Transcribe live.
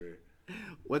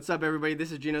What's up, everybody?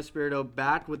 This is Gino Spirito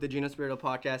back with the Gino Spirito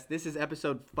Podcast. This is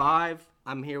episode 5.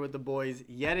 I'm here with the boys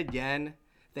yet again.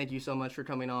 Thank you so much for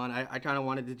coming on. I kind of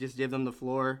wanted to just give them the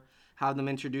floor, have them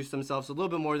introduce themselves a little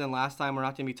bit more than last time. We're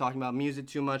not going to be talking about music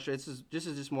too much. This is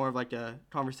just more of like a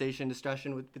conversation,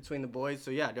 discussion between the boys. So,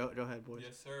 yeah, go ahead, boys.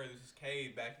 Yes, sir. This is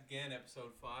Cade back again,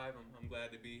 episode 5. I'm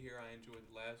glad to be here. I enjoyed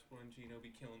the last one. Gino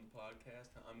be killing the podcast.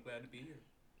 I'm glad to be here.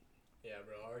 Yeah,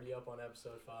 bro, already up on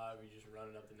episode 5. We just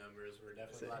running up the numbers. We're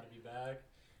definitely glad to be back.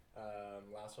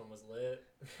 Last one was lit.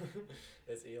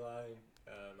 It's Eli.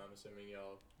 I'm assuming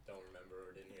y'all don't remember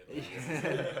or didn't hear the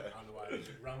last. I don't know why I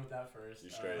just run with that first. You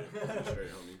straight,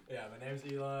 homie. Yeah, my name's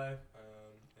Eli,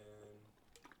 and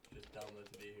just download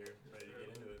to be here, ready to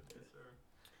get into it. Yes, sir.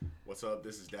 What's up?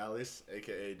 This is Dallas,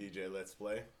 aka DJ Let's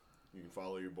Play. You can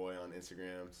follow your boy on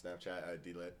Instagram, Snapchat at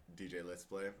DJ Let's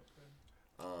Play.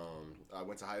 I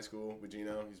went to high school with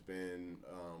Gino. He's been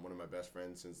one of my best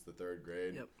friends since the 3rd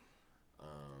grade. Yep.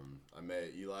 I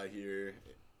met Eli here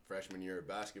freshman year of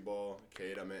basketball.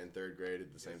 Cade I met in 3rd grade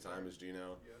at the same time as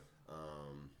Gino. Yeah.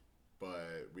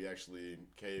 But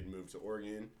Cade moved to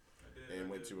Oregon and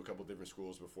went to a couple different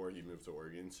schools before he moved to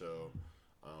Oregon. So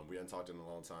we hadn't talked in a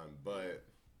long time. But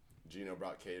Gino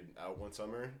brought Cade out one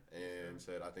summer and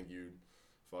said, I think you'd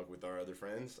fuck with our other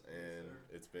friends. And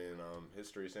it's been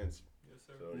history since. Yes,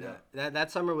 sir. So, yeah.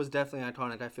 That summer was definitely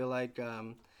iconic. I feel like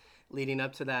leading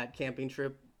up to that camping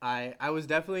trip, I was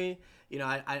definitely,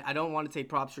 I don't want to take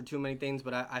props for too many things,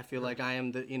 but I feel like I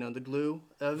am the glue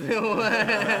of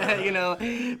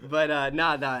but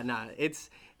nah. It's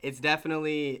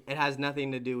definitely, it has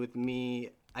nothing to do with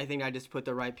me. I think I just put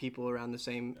the right people around the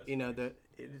same,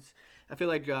 I feel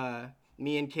like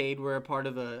me and Cade were a part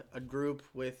of a group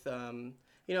with,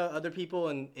 other people,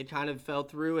 and it kind of fell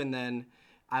through, and then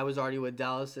I was already with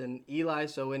Dallas and Eli,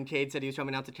 so when Cade said he was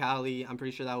coming out to Cali, I'm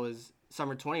pretty sure that was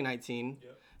summer 2019.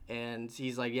 Yep. And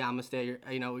he's like, yeah, I'm going to stay here.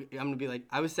 I'm going to be like,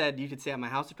 I said you could stay at my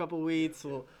house a couple of weeks.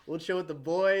 Yeah. We'll chill with the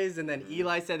boys. And then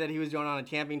Eli said that he was going on a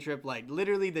camping trip, like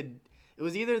literally it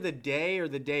was either the day or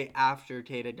the day after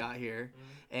Cade had got here.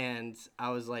 Mm-hmm. And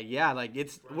I was like, yeah, like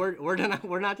we're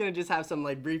not going to just have some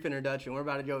like brief introduction. We're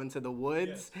about to go into the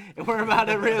woods and we're about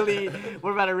to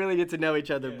really get to know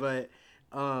each other. But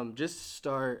just to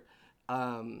start,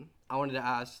 I wanted to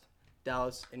ask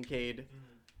Dallas and Cade,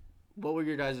 what were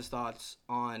your guys' thoughts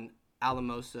on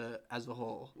Alamosa as a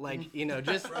whole? Like,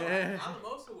 just... Bro,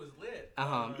 Alamosa was lit.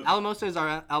 Alamosa is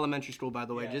our elementary school, by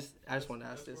the way. Yeah, I just wanted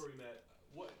to ask this. That's where we met.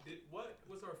 What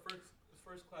was our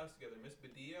first class together? Miss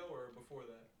Badillo or before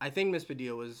that? I think Miss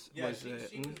Padilla was... Yeah, she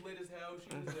was lit as hell.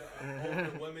 She was an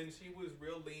older woman. She was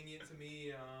real lenient to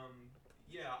me.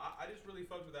 I just really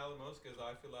fucked with Alamosa because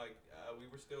I feel like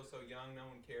we were still so young. No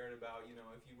one cared about,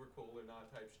 if you were cool or not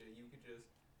type shit. You could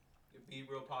just be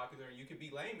real popular and you could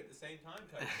be lame at the same time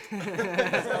type shit.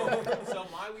 so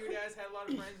my weird ass had a lot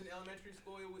of friends in elementary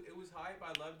school. It was hype.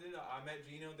 I loved it. I met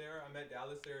Gino there. I met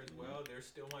Dallas there as well. They're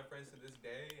still my friends to this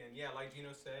day. And yeah, like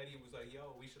Gino said, he was like,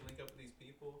 yo, we should link up with these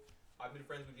people. I've been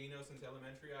friends with Gino since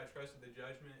elementary. I trusted the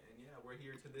judgment, and yeah, we're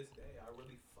here to this day. I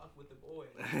really fuck with the boys.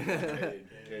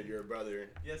 Cade, you're a brother.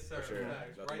 Yes, sir. For sure.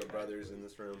 Facts. Nothing but brothers in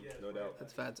this room, Yes, no doubt.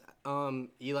 That's facts.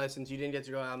 Eli, since you didn't get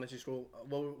to go to elementary school,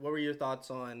 what were your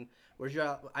thoughts on...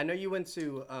 I know you went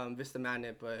to Vista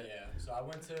Magnet, but... Yeah, so I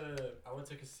went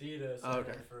to Casita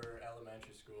for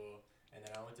elementary school, and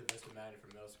then I went to Vista Magnet for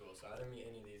middle school. So I didn't meet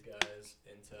any of these guys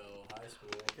until high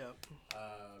school. Yep.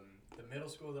 The middle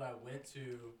school that I went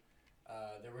to,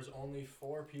 there was only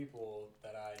 4 people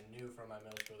that I knew from my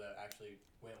middle school that actually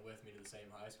went with me to the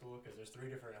same high school, because there's 3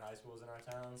 different high schools in our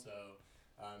town, so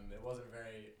it wasn't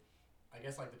very... I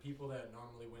guess like the people that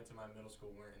normally went to my middle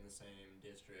school weren't in the same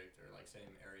district or like same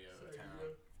area of the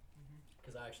town.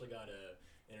 Because I actually got a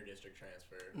inter-district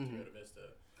transfer to go to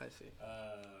Vista. I see.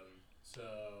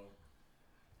 So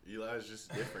Eli's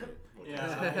just different.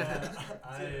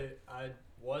 I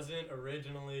wasn't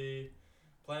originally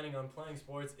planning on playing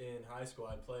sports in high school.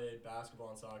 I played basketball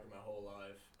and soccer my whole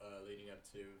life leading up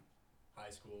to high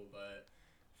school, but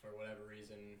for whatever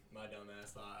reason, my dumb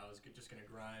ass thought I was just going to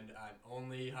grind at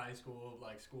only high school,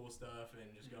 like school stuff,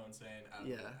 and just go insane. I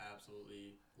would have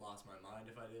absolutely lost my mind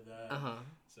if I did that.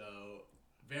 So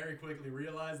very quickly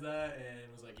realized that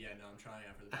and was like, yeah, no, I'm trying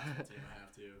out for the basketball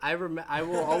team. I have to. I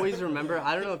will always remember,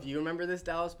 I don't know if you remember this,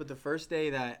 Dallas, but the first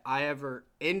day that I ever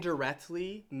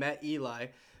indirectly met Eli,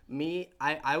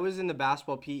 I was in the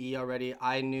basketball PE already.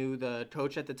 I knew the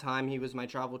coach at the time. He was my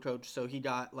travel coach, so he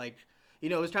got like...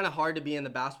 it was kind of hard to be in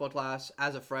the basketball class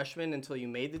as a freshman until you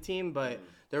made the team, but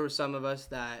there were some of us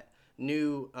that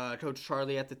knew Coach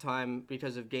Charlie at the time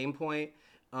because of Game Point.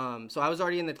 So I was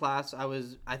already in the class.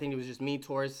 I think it was just me,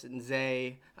 Taurus, and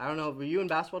Zay. I don't know. Were you in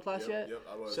basketball class yet? Yep,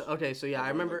 I was. So yeah, I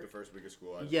remember. Like the first week of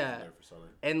school. I was Yeah. there for summer.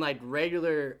 And like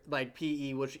regular like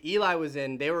PE, which Eli was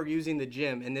in, they were using the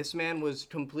gym, and this man was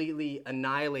completely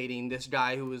annihilating this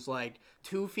guy who was like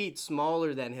 2 feet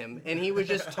smaller than him, and he was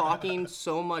just talking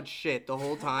so much shit the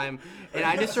whole time. And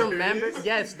I just remember,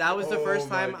 yes, that was the first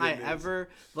time I ever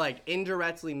like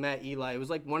indirectly met Eli. It was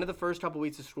like one of the first couple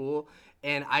weeks of school.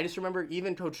 And I just remember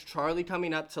even Coach Charlie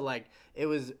coming up to, like, it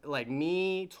was, like,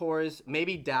 me, Taurus,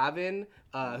 maybe Davin,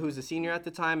 who's a senior at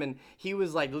the time, and he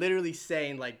was, like, literally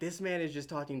saying, like, this man is just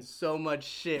talking so much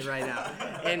shit right now.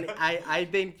 And I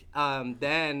think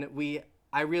then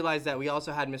I realized that we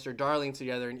also had Mr. Darling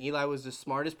together, and Eli was the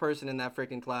smartest person in that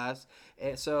freaking class.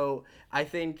 And so I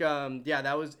think,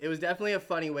 it was definitely a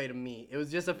funny way to meet. It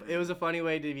was a funny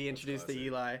way to be introduced to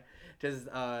Eli, because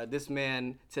this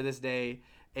man, to this day,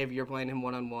 if you're playing him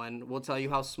one-on-one, we'll tell you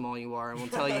how small you are, and we'll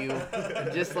tell you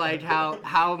just like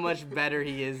how much better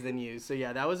he is than you. So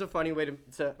yeah, that was a funny way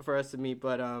for us to meet.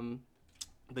 But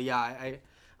yeah,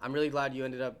 I'm really glad you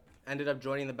ended up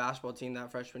joining the basketball team that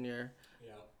freshman year.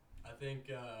 Yeah, I think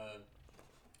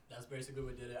that's basically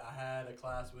what did it. I had a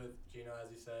class with Gino, as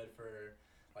he said, for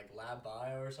like lab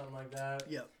bio or something like that.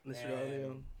 Yep, Mr.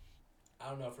 And I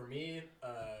don't know, for me,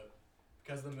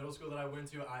 because of the middle school that I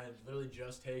went to, I had literally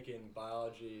just taken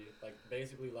biology, like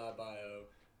basically lab bio,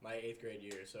 my 8th grade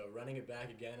year. So running it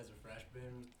back again as a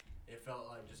freshman, it felt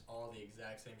like just all the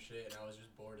exact same shit, and I was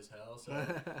just bored as hell. So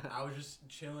I was just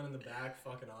chilling in the back,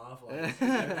 fucking off, like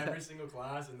every single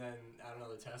class. And then I don't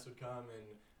know, the test would come,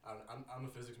 and I'm a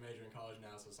physics major in college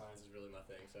now, so science is really my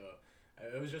thing. So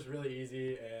it was just really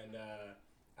easy, and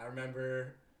I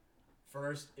remember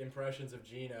first impressions of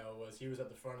Gino was he was at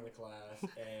the front of the class,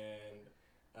 and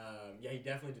he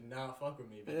definitely did not fuck with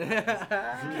me because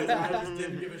I just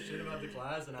didn't give a shit about the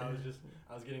class, and I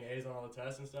was getting A's on all the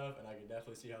tests and stuff, and I could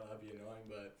definitely see how that would be annoying.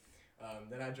 But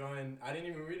then I joined.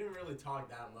 We didn't really talk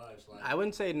that much. Like, I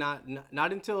wouldn't say not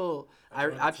until I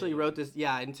actually wrote this.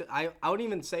 Yeah, until I wouldn't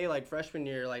even say like freshman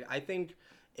year. Like I think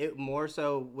it more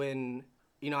so when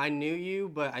I knew you,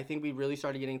 but I think we really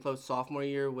started getting close sophomore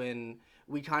year when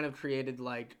we kind of created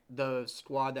like the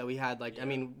squad that we had. Like, I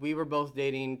mean, we were both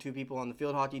dating 2 people on the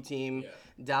field hockey team.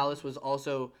 Yeah. Dallas was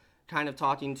also kind of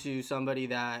talking to somebody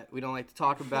that we don't like to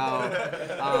talk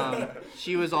about.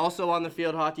 She was also on the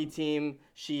field hockey team.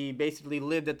 She basically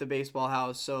lived at the baseball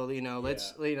house. So,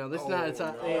 let's not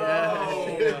talk.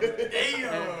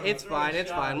 It's fine.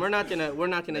 It's fine. We're not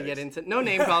gonna get into no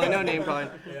name calling.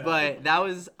 Yeah. But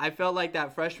I felt like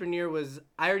that freshman year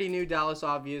I already knew Dallas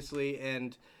obviously,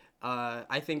 and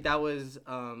I think that was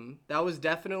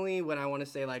definitely when I want to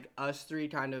say like us 3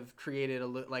 kind of created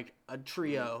a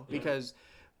trio, because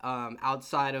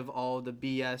outside of all the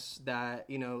BS that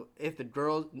if the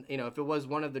girls if it was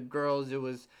one of the girls, it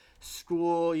was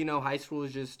school. High school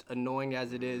is just annoying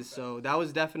as it is. So that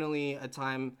was definitely a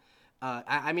time.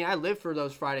 I mean, I lived for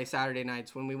those Friday, Saturday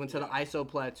nights when we went to the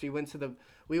Isoplex. We went to the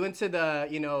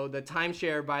the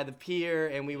timeshare by the pier,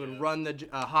 and we would run the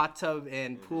hot tub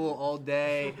and pool all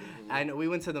day. And we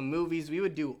went to the movies. We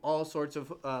would do all sorts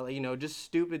of just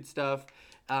stupid stuff.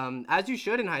 As you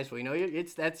should in high school.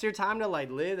 That's your time to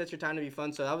like live. That's your time to be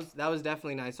fun. So that was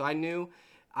definitely nice. So I knew,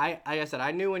 like I said,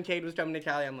 I knew when Cade was coming to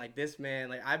Cali. I'm like, this man.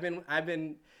 Like I've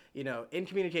been in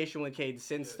communication with Cade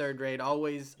since 3rd grade.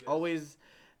 Always.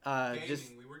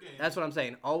 Just we were gaming. That's what I'm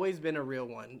saying. Always been a real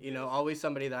one. Always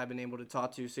somebody that I've been able to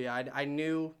talk to. So yeah, I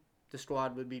knew the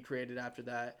squad would be created after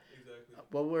that. Exactly.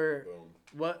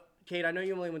 Cade? I know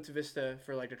you only went to Vista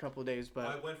for like a couple of days, but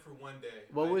I went for 1 day.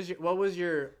 What was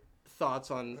your thoughts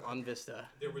on Vista?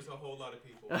 There was a whole lot of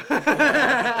people.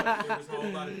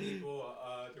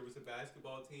 There was a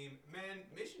basketball team. Man,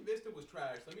 Mission Vista was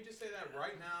trash. Let me just say that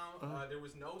right now. There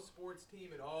was no sports team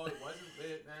at all. It wasn't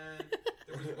lit, man.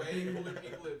 There was way cooler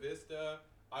people at Vista.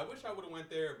 I wish I would have went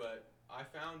there, but I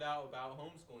found out about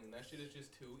homeschooling. That shit is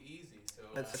just too easy. So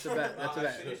that's a bet.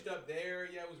 I finished up there.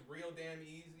 Yeah, it was real damn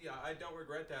easy. I don't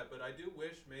regret that, but I do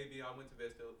wish maybe I went to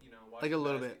Vista. Watch like a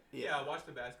little bit. Yeah, I watched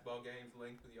the basketball games,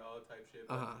 linked with y'all type shit.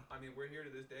 But, I mean, we're here to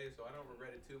this day, so I don't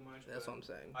regret it too much. That's what I'm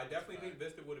saying. I definitely think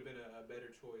Vista would have been a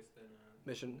better choice than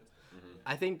Mission.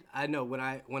 Mm-hmm. I know when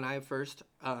I first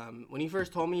when you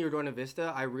first told me you were going to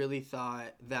Vista, I really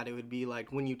thought that it would be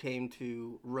like when you came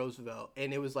to Roosevelt,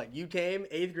 and it was like you came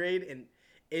 8th grade and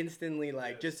instantly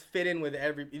just fit in with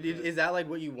every. Is that like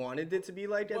what you wanted it to be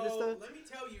like at Vista? Let me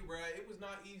tell you, bro, it was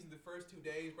not easy the first 2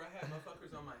 days, bro. I had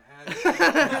motherfuckers on my ass.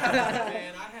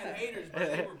 Man, I had haters, bro.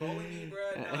 They were bullying me,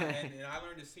 bro. And I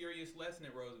learned a serious lesson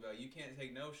at Roosevelt. You can't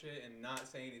take no shit and not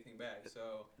say anything back.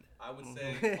 So I would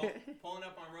say pulling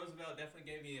up on Roosevelt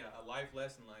definitely gave me a life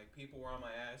lesson. Like, people were on my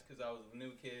ass because I was a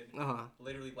new kid.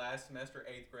 Literally last semester,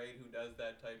 8th grade, who does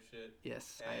that type shit.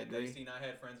 Yes, and I agree. they seen I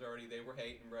had friends already. They were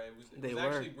hating, bro. It was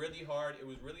actually really hard. It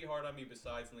was really hard on me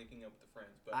besides linking up with the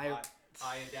friends. But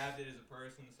I adapted as a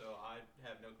person, so I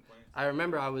have no complaints. I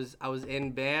remember I was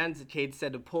in bands. Cade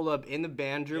said to pull up in the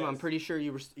band room. Yes. I'm pretty sure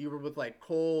you were with like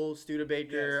Cole,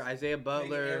 Studebaker, yes. Isaiah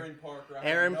Butler,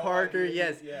 Aaron Parker,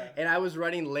 yes. Yeah. And I was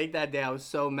running late that day. I was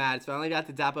so mad. So I only got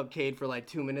to dap up Cade for like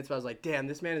 2 minutes. But I was like, damn,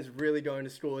 this man is really going to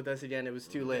school with us again. It was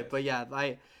too late. But yeah,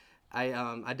 I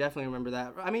definitely remember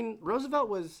that. I mean, Roosevelt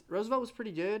was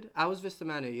pretty good. I was Vista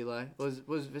Magna, Eli. Was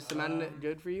Vista Magna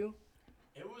good for you?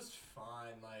 It was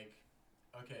fine. Like,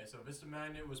 okay, so Vista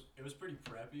Magna it was pretty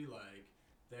preppy. Like,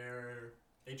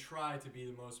 they try to be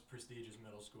the most prestigious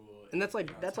middle school. And that's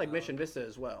like Mission Vista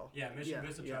as well. Yeah, Mission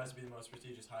Vista tries to be the most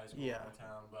prestigious high school in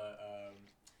town, but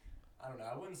I don't know.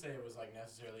 I wouldn't say it was like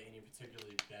necessarily any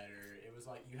particularly better. It was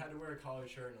like you had to wear a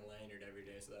collared shirt and a lanyard every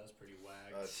day, so that was pretty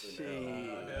whack.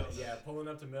 Yeah, pulling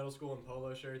up to middle school in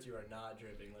polo shirts, you are not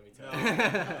dripping. Let me tell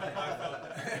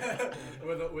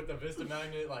you. with the Vista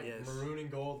Magnet, like maroon and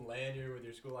gold lanyard with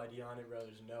your school ID on it, bro.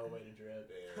 There's no way to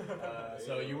drip.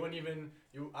 So you wouldn't even.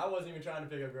 I wasn't even trying to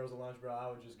pick up girls at lunch, bro.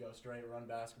 I would just go straight run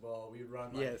basketball. We would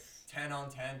run like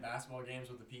 10-on-10 basketball games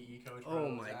with the PE coach. Bro. Oh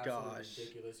my gosh!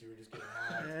 Ridiculous. You were just getting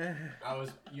hacked. I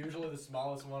was usually the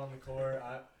smallest one on the court.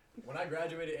 When I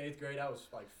graduated 8th grade, I was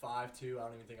like 5'2". I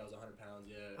don't even think I was 100 pounds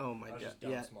yet. Oh my god! I was just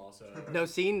dumb small. So no,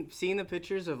 seeing the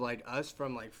pictures of like us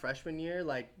from like freshman year,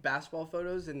 like basketball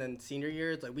photos, and then senior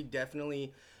year, it's like we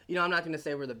definitely. You know, I'm not going to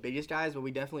say we're the biggest guys, but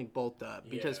we definitely bulked up.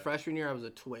 Because freshman year, I was a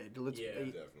twig.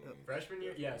 Definitely. Freshman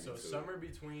year, so summer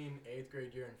between 8th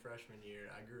grade year and freshman year,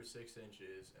 I grew 6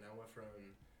 inches, and I went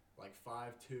from like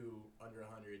 5'2", under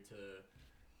 100, to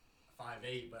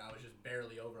 5'8", but I was just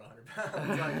barely over 100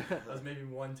 pounds. Like, I was maybe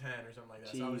 110 or something like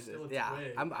that. Jesus. So I was still a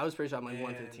twig. I was pretty sure I'm like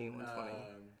 115, 120.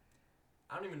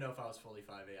 I don't even know if I was fully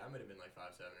 5'8". I might have been like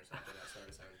 5'7" or something. That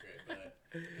started to sound great, but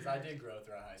because I did grow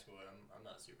throughout high school. I'm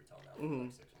not super tall now. I'm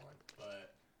like 6'1",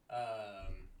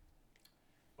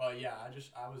 but yeah,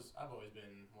 I've always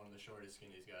been one of the shortest,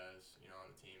 skinniest guys, you know,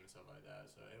 on the team and stuff like that.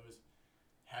 So it was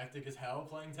hectic as hell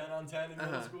playing 10-on-10 in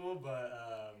middle school, but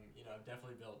you know,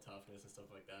 definitely built toughness and stuff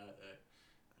like that.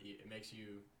 It makes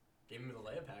you. Gave me the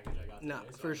layup package I got today. No,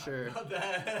 for sure.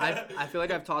 I feel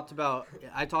like I talked about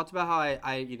how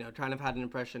I you know kind of had an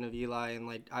impression of Eli, and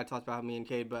like I talked about me and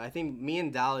Cade, but I think me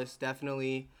and Dallas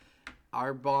definitely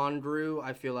our bond grew.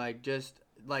 I feel like just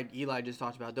like Eli just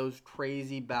talked about those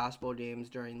crazy basketball games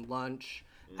during lunch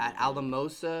at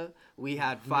Alamosa. We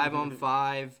had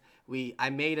 5-on-5. I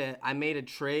made a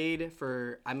trade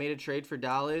for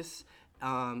Dallas.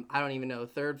 I don't even know,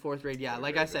 3rd, 4th grade. Yeah,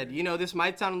 like I said, you know, this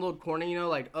might sound a little corny, you know,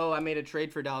 like, oh, I made a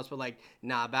trade for Dallas, but like,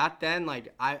 nah, back then,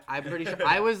 like, I'm pretty sure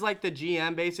I was like the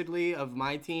GM basically of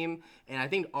my team, and I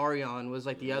think Arion was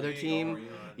like the other team. Arion.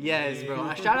 Yes,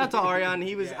 bro. Shout out to Arion.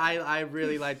 He was, I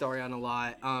really liked Arion a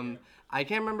lot. I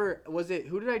can't remember,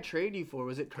 who did I trade you for?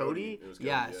 Was it Cody? It was Cody,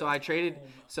 yeah, so I traded,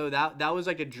 so that was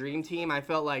like a dream team. I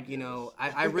felt like, you know,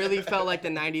 I really felt like the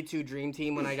 92 dream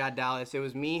team when I got Dallas. It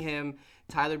was me, him,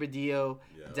 Tyler Badillo,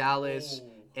 Dallas,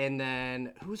 and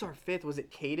then who's our 5th? Was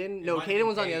it Caden? No, Caden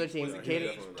was on the other team.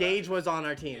 Gage was on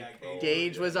our team. Yeah,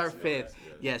 Gage was our 5th.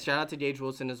 Yeah, shout out to Gage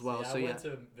Wilson as well. I went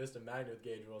to Vista Magna with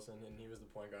Gage Wilson, and he was the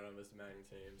point guard on Vista Magna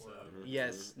team. So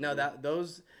yes, no,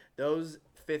 those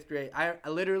 5th grade. I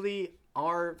literally.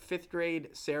 Our 5th grade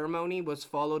ceremony was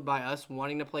followed by us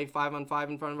wanting to play 5-on-5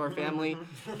 in front of our family,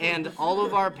 and all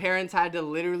of our parents had to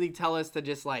literally tell us to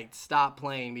just like stop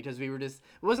playing because we were just.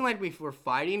 It wasn't like we were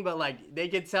fighting, but like they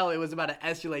could tell it was about to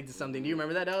escalate to something. Do you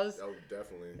remember that, Dallas? Oh,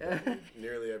 definitely.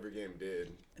 Nearly every game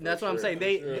did. That's what I'm saying.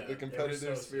 The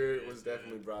competitive spirit was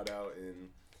definitely brought out and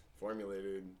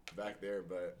formulated back there,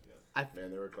 but man,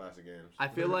 they were classic games. I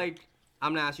feel like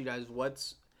I'm gonna ask you guys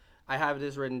I have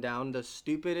this written down. The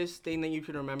stupidest thing that you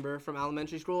can remember from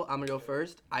elementary school, I'm going to go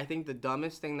first. I think the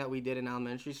dumbest thing that we did in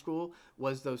elementary school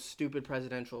was those stupid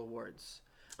presidential awards.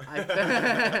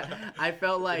 I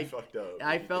felt like fucked up.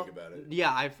 Think about it.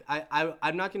 Yeah,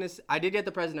 I'm not going to I did get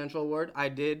the presidential award. I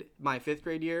did my 5th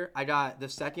grade year. I got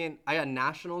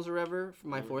nationals or whatever for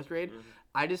my 4th grade.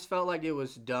 I just felt like it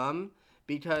was dumb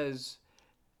because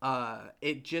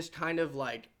it just kind of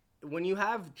like when you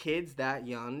have kids that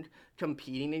young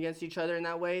competing against each other in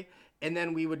that way, and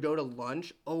then we would go to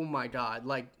lunch. Oh my God!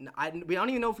 Like we don't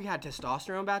even know if we had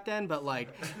testosterone back then, but like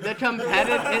the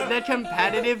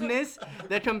competitiveness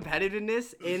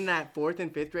in that 4th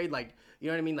and 5th grade, like. You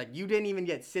know what I mean? Like, you didn't even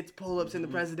get sits pull-ups in the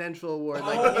presidential award.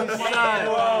 Like,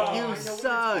 you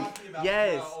suck.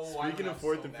 Yes. Speaking of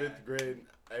 4th and 5th grade,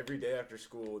 every day after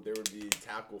school, there would be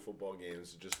tackle football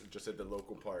games just at the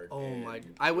local park. Oh, and my.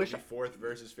 I wish. 4th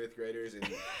versus 5th graders, and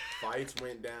fights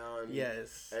went down.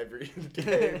 Yes. Every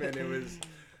game, and it was.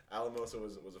 Alamosa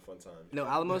was a fun time. No,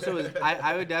 Alamosa was.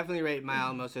 I would definitely rate my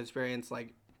Alamosa experience.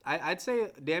 Like, I'd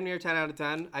say damn near 10 out of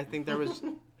 10. I think there was.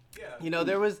 Yeah. You know,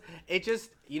 there was, it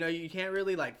just, you know, you can't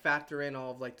really, like, factor in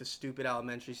all of, like, the stupid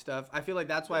elementary stuff. I feel like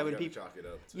that's why when people, chalk it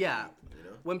up to, yeah, you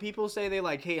know? When people say they,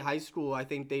 like, hate high school, I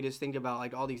think they just think about,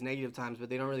 like, all these negative times, but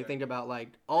they don't really think about,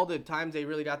 like, all the times they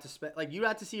really got to spend, like, you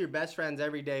got to see your best friends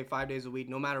every day, 5 days a week,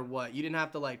 no matter what. You didn't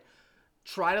have to, like,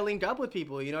 try to link up with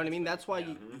people, you know what I mean? That's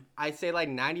why I say, like,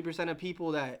 90% of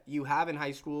people that you have in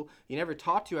high school, you never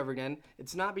talk to ever again.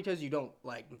 It's not because you don't,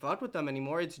 like, fuck with them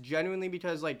anymore. It's genuinely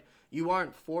because, like, you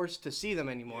aren't forced to see them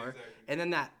anymore. Yeah, exactly. And then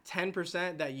that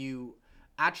 10% that you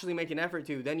actually make an effort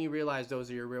to, then you realize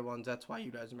those are your real ones. That's why you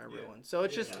guys are my real ones. So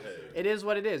it's just, it is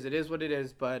what it is. It is what it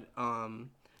is. But,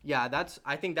 yeah,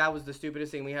 I think that was the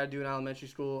stupidest thing we had to do in elementary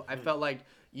school. I felt like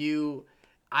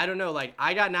I don't know, like,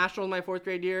 I got nationals my 4th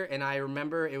grade year, and I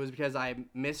remember it was because I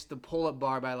missed the pull-up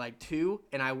bar by, like, 2,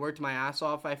 and I worked my ass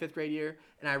off my 5th grade year,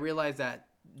 and I realized that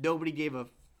nobody gave a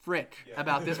frick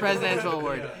about this presidential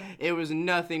award. It was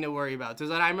nothing to worry about. So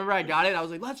then I remember I got it, I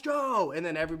was like, let's go! And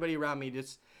then everybody around me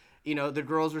just, you know, the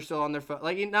girls were still on their phone,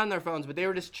 like, not on their phones, but they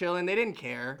were just chilling. They didn't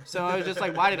care. So I was just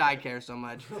like, why did I care so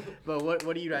much? But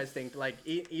what do you guys think? Like,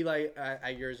 Eli,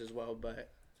 yours as well,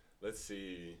 but... Let's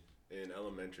see. In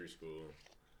elementary school,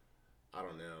 I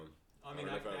don't know. I mean,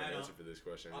 don't know if I have an answer on, for this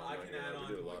question. I can add on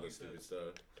We did to a lot what of you stupid said.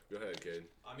 stuff. Go ahead, kid.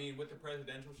 I mean, with the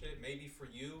presidential shit, maybe for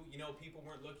you, you know, people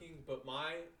weren't looking, but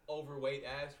my overweight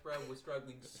ass, bro, was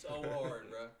struggling so hard,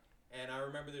 bro. And I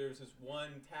remember there was this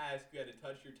one task you had to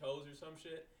touch your toes or some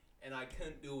shit, and I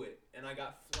couldn't do it, and I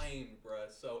got flamed, bro.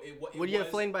 So who'd you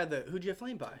get flamed by? Bro,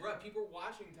 people were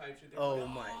watching type shit. Oh like,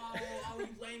 my! Oh, you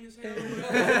lame as hell,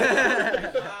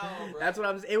 bro. Wow, bro. That's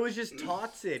what It was just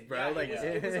toxic, bro. Yeah, like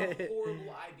it was a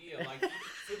horrible idea. Like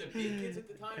for the big kids at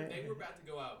the time, they were about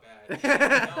to go out bad. No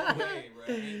way, bro.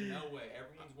 Ain't no way.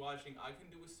 Everyone's watching. I can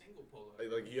do a single pull-up.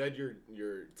 Like you had your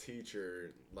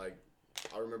teacher, like.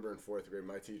 I remember in 4th grade,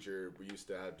 my teacher, we used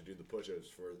to have to do the push-ups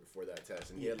for that test,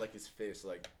 and he had like his fist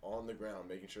like on the ground,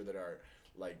 making sure that our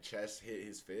like chest hit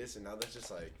his fist. And now that's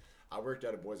just like, I worked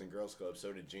at a Boys and Girls Club,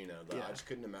 so did Gino. Like, I just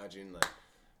couldn't imagine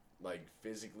like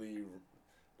physically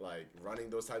like running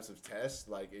those types of tests,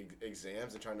 like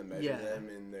exams, and trying to measure them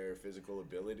in their physical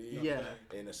ability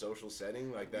in a social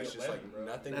setting. Like that's just like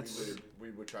nothing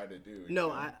we would try to do.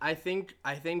 No, I think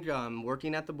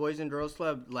working at the Boys and Girls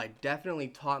Club like definitely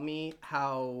taught me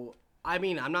how. I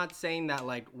mean, I'm not saying that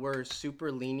like we're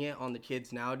super lenient on the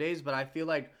kids nowadays, but I feel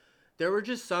like there were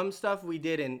just some stuff we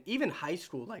did in even high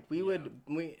school. Like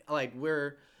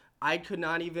I could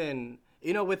not even,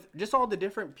 you know, with just all the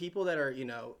different people that are, you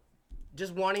know,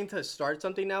 just wanting to start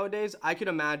something nowadays, I could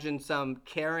imagine some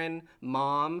Karen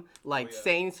mom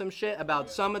saying some shit about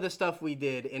some of the stuff we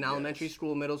did in elementary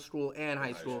school, middle school, and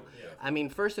high school. I mean,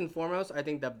 first and foremost, I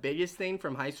think the biggest thing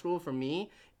from high school for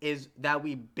me is that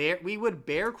we would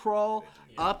bear crawl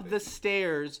up the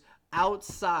stairs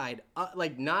outside,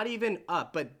 like not even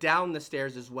up, but down the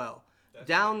stairs as well.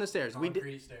 Down the stairs.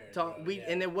 Concrete stairs.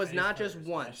 And it was not just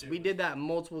once. We did that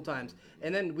multiple times.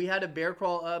 And then we had to bear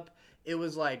crawl up. It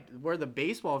was like where the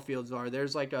baseball fields are.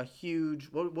 There's like a huge,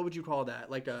 what would you call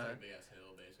that? Like a big ass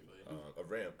hill, basically. A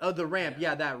ramp. Oh, the ramp.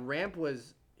 Yeah, that ramp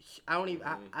was. I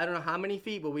don't know how many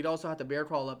feet, but we'd also have to bear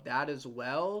crawl up that as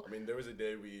well. I mean, there was a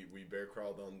day we bear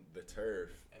crawled on the turf.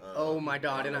 Oh my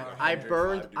God! And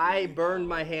I burned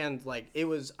my hands like it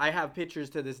was. I have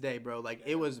pictures to this day, bro. Like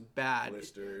it was bad.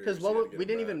 Because we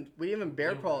didn't even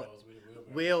bear crawl.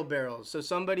 Wheelbarrows. So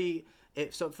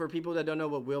so for people that don't know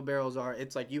what wheelbarrows are,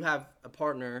 it's like you have a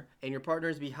partner and your partner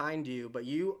is behind you, but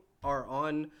you are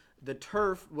on the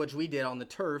turf, which we did on the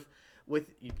turf, with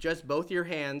just both your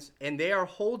hands, and they are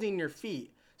holding your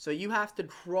feet. So you have to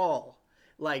crawl.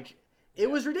 Like,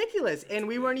 it was ridiculous. And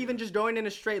we weren't even just going in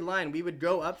a straight line. We would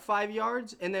go up 5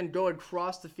 yards and then go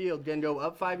across the field, then go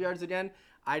up 5 yards again.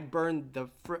 I'd burned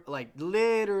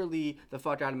literally the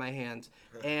fuck out of my hands.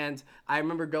 And I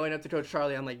remember going up to Coach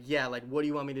Charlie. I'm like, yeah, like, what do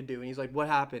you want me to do? And he's like, what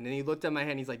happened? And he looked at my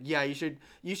hand. He's like, yeah, you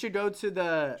should go to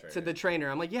the trainer.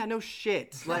 I'm like, yeah, no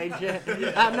shit. Like,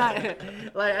 I'm not,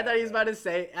 like, I thought he was about to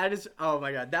say, oh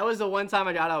my God. That was the one time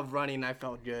I got out of running and I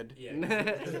felt good. Yeah,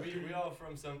 we all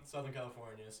from Southern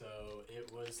California, so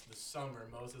it was the summer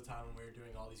most of the time when we were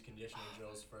doing all these conditioning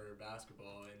drills for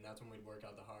basketball, and that's when we'd work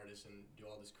out the hardest and do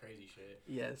all this crazy shit.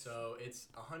 Yes. So it's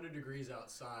 100 degrees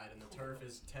outside, and the turf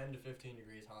is 10 to 15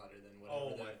 degrees hotter than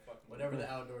whatever the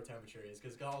outdoor temperature is,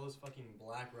 because it's got all those fucking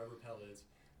black rubber pellets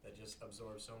that just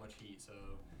absorb so much heat. So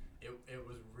it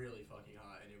was really fucking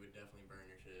hot, and it would definitely burn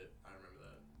your shit. I remember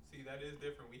that. See, that is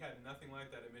different. We had nothing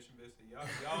like that at Mission Vista. Y'all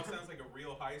sounds like a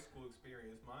real high school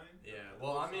experience. Mine? Yeah.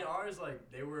 Well, I mean, ours, like,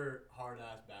 they were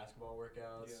hard-ass basketball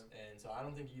workouts, and so I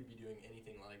don't think you'd be doing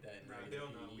anything like that in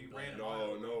regular PE. We ran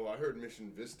No, I heard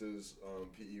Mission Vista's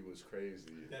PE was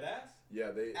crazy. That ass?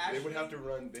 Yeah, they would have to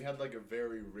run. They had like a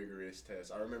very rigorous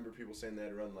test. I remember people saying they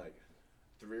had to run like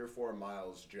 3 or 4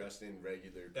 miles just in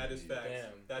regular PE. That is facts.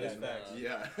 Damn. That is facts.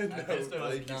 Yeah.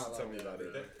 Blake used to tell me about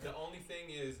it. The only thing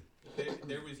is,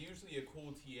 there was usually a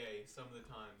cool TA some of the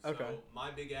time. So Okay.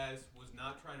 my big ass was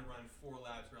not trying to run 4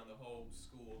 laps around the whole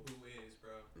school. Who is,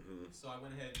 bro? Mm-hmm. So I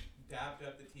went ahead, dapped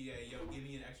up the TA. Yo, give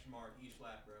me an extra mark each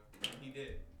lap, bro. And he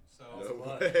did. So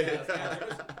No yeah, way.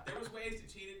 there was ways to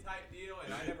cheat it type deal,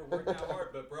 and I never worked that hard.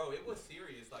 But bro, it was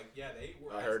serious. Like, yeah, they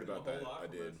were. I heard asking about a whole that. lot I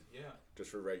from did. us. Yeah. Just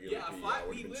for regular Yeah, PE, I would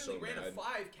we have been literally so ran mad. a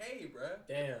 5K, bro.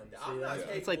 Damn. I'm not See,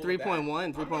 capable It's like of that.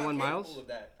 3.1, 3.1 miles. I'm not capable of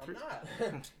that. I'm not.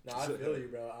 No, I feel you,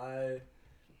 bro.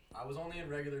 I was only in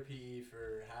regular PE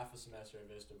for half a semester at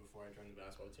Vista before I joined the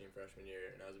basketball team freshman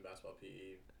year, and I was in basketball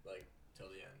PE like till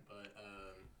the end. But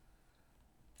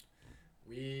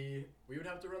we would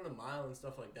have to run the mile and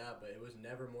stuff like that, but it was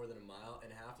never more than a mile.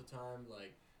 And half the time,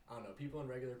 like, I don't know, people in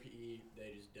regular PE,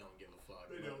 they just don't give a fuck.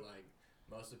 They but don't. like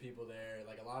most of the people there,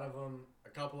 like a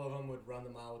couple of them would run the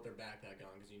mile with their backpack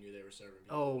on because you knew they were serving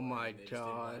people. Oh my and they just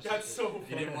didn't want gosh. That's so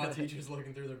You didn't want funny. teachers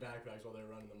looking through their backpacks while they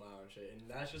were running the mile and shit. And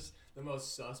that's just the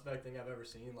most suspect thing I've ever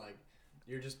seen. Like,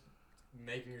 you're just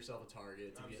making yourself a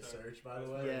target to get searched, by the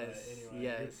way. Yes, but anyway,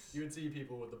 yes. You would see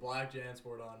people with the black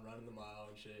JanSport on running the mile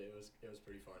and shit. It was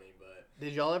pretty funny, but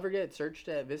Did y'all ever get searched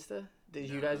at Vista? Did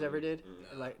you guys ever did?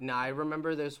 No. Like, nah, I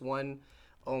remember this one.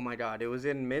 Oh my God, it was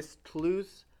in Miss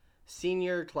Cluth's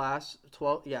senior class,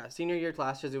 senior year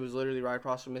class, because it was literally right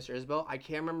across from Mr. Isbell. I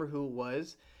can't remember who it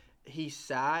was. He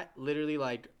sat literally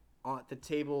like on the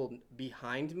table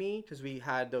behind me because we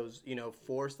had those,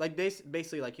 four, like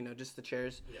basically like, just the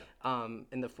chairs,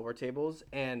 in the 4 tables.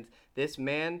 And this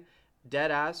man,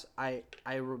 dead ass, I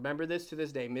remember this to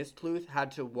this day. Miss Cluth had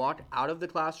to walk out of the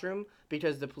classroom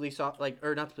because the not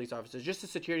the police officers, just the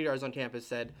security guards on campus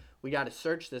said, we got to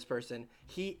search this person.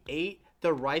 He ate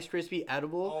the Rice Krispie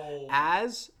edible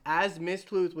as Miss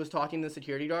Cluth was talking to the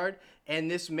security guard,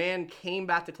 and this man came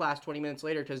back to class 20 minutes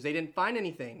later because they didn't find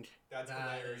anything. That's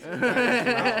hilarious.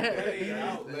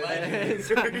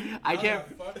 I can't.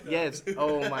 Yes.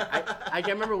 Oh my. I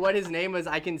can't remember what his name was.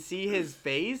 I can see his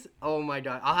face. Oh my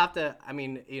God. I'll have to. I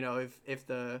mean, if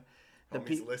the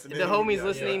homies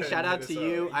listening, shout out to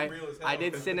you. I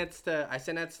did send it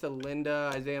to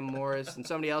Linda, Isaiah Morris, and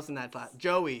somebody else in that class,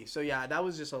 Joey. So yeah, that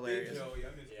was just hilarious. Joey,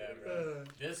 I miss yeah, Joey. bro.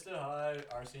 Vista High,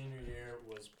 our senior year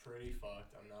was pretty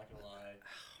fucked. I'm not gonna lie,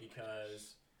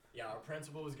 because our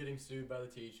principal was getting sued by the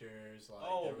teachers. Like,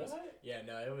 what? Yeah,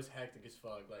 no, it was hectic as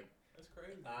fuck. Like, That's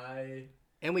crazy.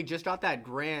 And we just got that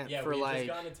grant for we like.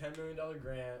 just gotten a $10 million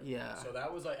grant. Yeah. So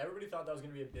that was like, everybody thought that was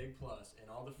gonna be a big plus, and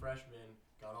all the freshmen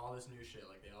got all this new shit.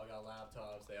 Like, they all got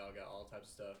laptops, they all got all types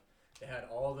of stuff. They had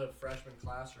all the freshman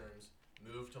classrooms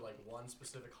moved to like one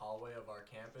specific hallway of our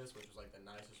campus, which was like the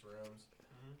nicest rooms.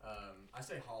 I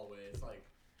say hallway, it's like,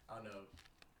 I don't know,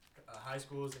 high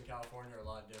schools in California are a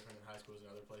lot different than high schools in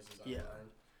other places I've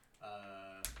learned.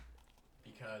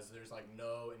 Because there's like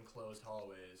no enclosed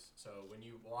hallways. So when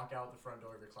you walk out the front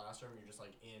door of your classroom, you're just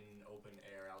like in open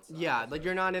air outside. Yeah, like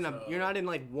you're not in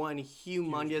like one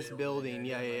humongous building.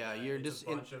 Yeah. You're it's just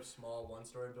a bunch of small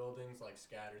one-story buildings like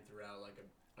scattered throughout like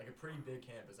a pretty big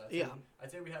campus.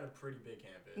 I'd say we had a pretty big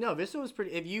campus. No, Vista was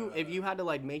pretty. If you had to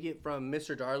like make it from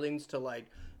Mr. Darling's to like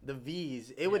the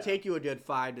V's, it would take you a good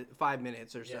 5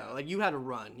 minutes or so. Yeah. Like you had to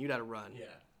run. Yeah.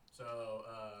 So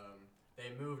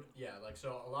they moved. Yeah, like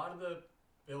so a lot of the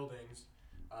buildings,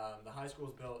 the high school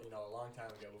was built, a long time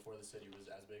ago before the city was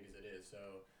as big as it is.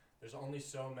 So there's only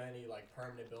so many like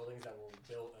permanent buildings that were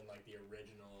built in like the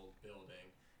original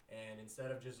building. And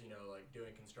instead of just like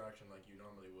doing construction like you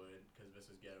normally would, because this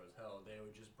is ghetto as hell, they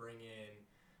would just bring in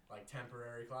like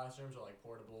temporary classrooms or like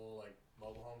portable like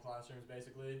mobile home classrooms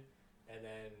basically, and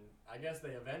then I guess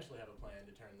they eventually have a plan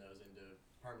to turn those into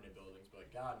permanent buildings, but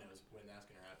God knows when that's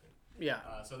gonna happen. Yeah.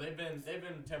 So they've been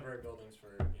temporary buildings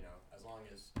for as long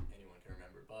as anyone can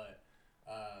remember, but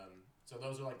so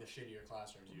those are like the shittier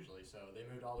classrooms usually. So they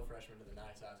moved all the freshmen to the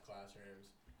nice ass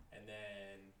classrooms, and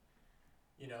then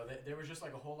there was just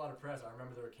like a whole lot of press. I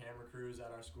remember there were camera crews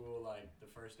at our school like the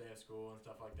first day of school and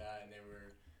stuff like that, and they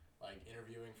were like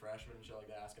interviewing freshmen and shit like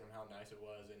that, asking them how nice it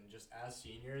was, and just as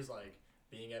seniors like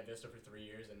being at Vista for 3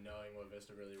 years and knowing what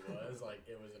Vista really was, like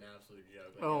it was an absolute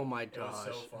joke. Like, oh my gosh.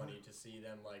 It was so funny to see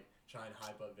them like try and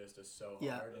hype up Vista so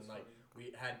Yeah. hard, and like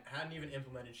we hadn't even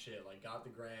implemented shit. Like got the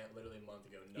grant literally a month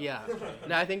ago. Yeah.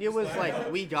 No, I think it was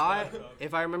like we got,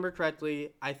 if I remember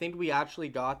correctly, I think we actually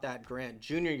got that grant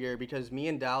junior year because me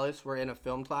and Dallas were in a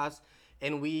film class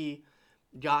and we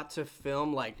got to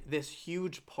film like this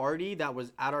huge party that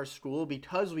was at our school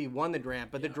because we won the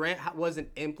grant, but the grant wasn't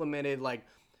implemented. Like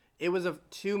it was a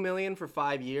 $2 million for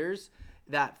 5 years.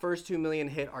 That first $2 million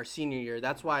hit our senior year.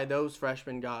 That's why those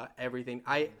freshmen got everything.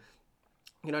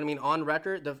 You know what I mean? On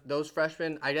record, those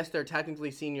freshmen, I guess they're technically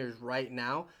seniors right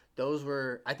now. Those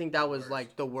were, I think that was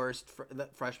like the worst the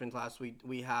freshman class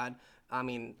we had. I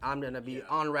mean, I'm going to be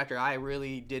on record. I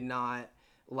really did not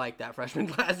like that freshman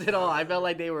class at all. I felt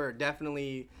like it was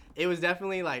definitely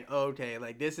like, okay,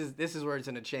 like this is where it's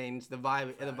going to change. The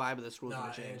vibe of the school is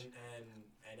going to change.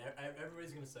 And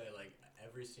everybody's going to say like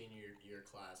every senior year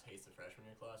class hates the freshman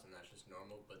year class, and that's just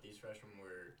normal. But these freshmen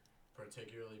were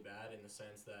particularly bad in the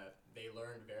sense that they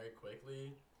learned very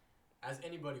quickly, as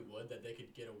anybody would, that they could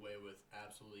get away with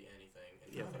absolutely anything, and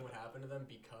nothing would happen to them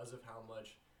because of how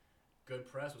much good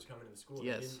press was coming to the school.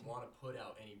 Yes. They didn't want to put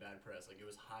out any bad press. Like it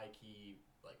was high key,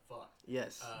 like fuck.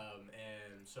 Yes.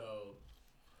 And so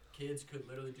kids could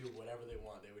literally do whatever they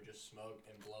want. They would just smoke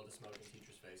and blow the smoke in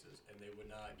teachers' faces, and they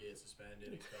would not get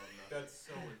suspended, expelled, nothing. That's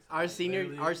so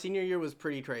exciting. Our senior year was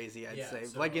pretty crazy, I'd say.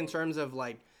 So, like in terms of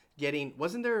like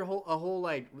wasn't there a whole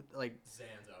like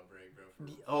Zan's outbreak, bro.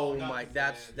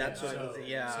 That's what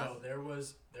So there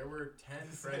were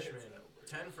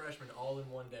 10 freshmen all in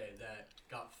one day that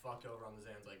got fucked over on the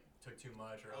Zans, like took too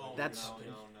much or something.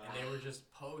 And they were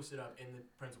just posted up in the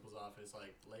principal's office,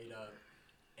 like laid up,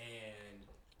 and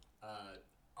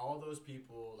all those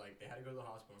people, like they had to go to the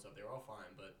hospital and stuff. They were all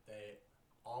fine, but they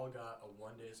all got a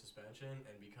 1-day suspension,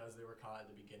 and because they were caught at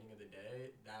the beginning of the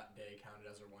day, that day counted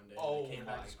as their 1 day. And they came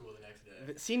back to school the next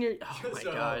day. Senior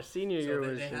year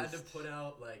was they had to put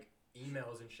out like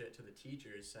emails and shit to the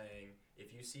teachers saying,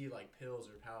 if you see like pills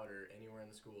or powder anywhere in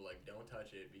the school, like don't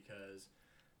touch it because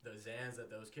the Zans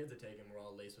that those kids had taken were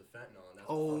all laced with fentanyl. And that's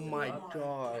oh my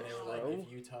gosh. And they were like,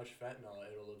 if you touch fentanyl,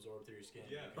 it'll absorb through your skin.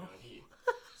 Yeah. Heat.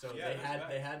 So they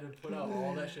had to put out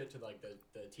all that shit to like the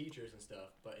teachers and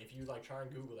stuff. But if you like try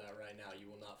and Google that right now, you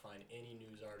will not find any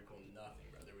news article, nothing,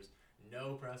 bro. There was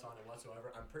no press on it whatsoever.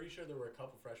 I'm pretty sure there were a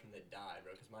couple freshmen that died,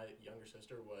 bro, because my younger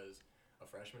sister was a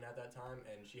freshman at that time,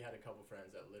 and she had a couple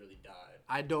friends that literally died.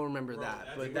 I don't remember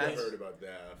that, but I've heard about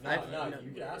that. No, you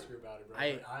can ask her about it, bro.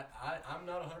 I'm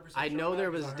not 100% sure. I know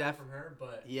there was from her,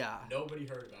 but yeah. Nobody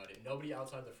heard about it. Nobody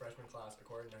outside the freshman class,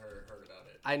 according to her, heard about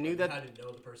it. I knew that. You had to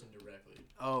know the person directly.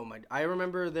 Oh my! I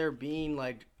remember there being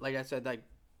like I said, like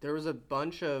there was a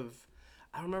bunch of.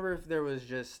 I don't remember if there was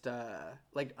just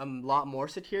like a lot more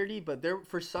security, but there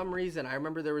for some reason I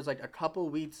remember there was like a couple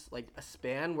weeks, like a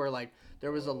span where like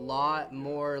there was a lot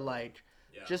more like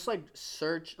just like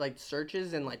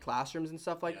searches in like classrooms and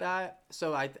stuff like that.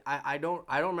 So I don't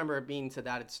remember it being to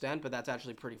that extent, but that's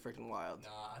actually pretty freaking wild.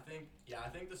 Nah, I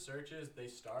think the searches they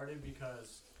started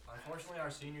because unfortunately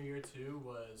our senior year too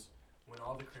was when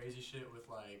all the crazy shit with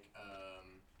like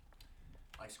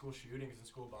school shootings and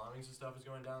school bombings and stuff was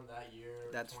going down that year.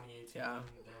 That's 2018. yeah.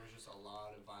 There was just a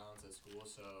lot of violence at school,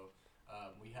 so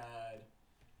we had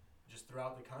just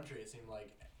throughout the country. It seemed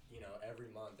like every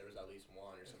month there was at least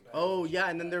one or something. Oh yeah,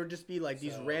 and then there would just be like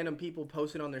these random people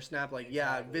posting on their Snap like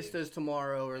Vista's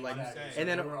tomorrow or like, and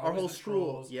then our whole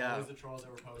school. Yeah. Always the trolls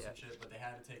that were posting shit, but they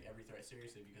had to take every threat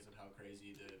seriously because of how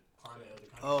crazy the climate of the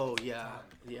country. Oh was yeah, at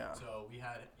the time. yeah. So we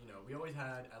had we always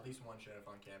had at least one sheriff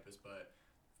on campus, but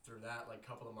through that like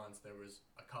couple of months there was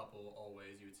a couple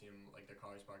always. You would see them like their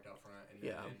cars parked out front, and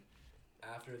then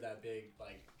after that big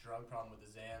like drug problem with the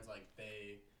Zans, like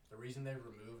the reason they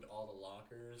removed all the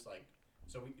lockers, like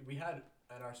so we had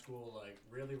at our school like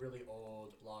really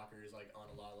old lockers like on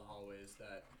a lot of the hallways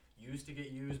that used to get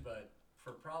used, but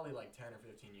for probably like 10 or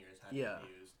 15 years hadn't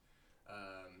been used.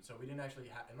 So we didn't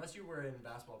actually unless you were in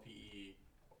basketball PE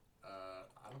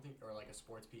I don't think, or like a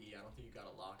sports PE, I don't think you got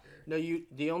a locker. No,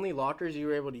 the only lockers you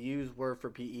were able to use were for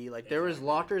PE. Like there was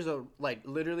lockers of like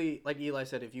literally, like Eli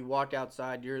said, if you walk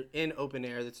outside, you're in open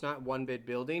air. That's not one big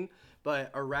building,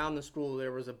 but around the school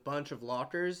there was a bunch of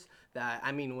lockers. That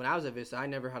I mean, when I was at Vista, I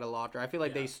never had a locker. I feel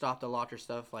like they stopped the locker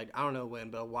stuff. Like I don't know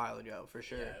when, but a while ago for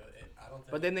sure. Yeah, I don't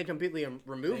think. But then they completely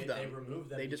removed them. They removed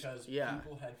them because just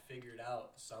people had figured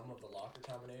out some of the locker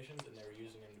combinations and they were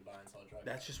using them to buy and sell drugs.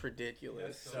 That's just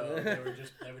ridiculous. So they would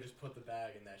just put the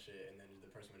bag in that shit, and then the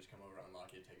person would just come over,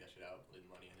 unlock it, take that shit out, leave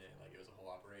the money in it. Like it was a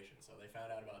whole operation. So they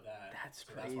found out about that. That's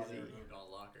so crazy. That's why they removed all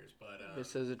lockers. But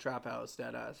this is a trap house,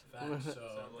 dead ass.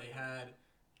 So they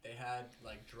had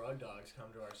like drug dogs come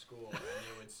to our school and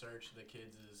they would search the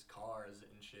kids' cars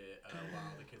and shit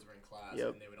while the kids were in class.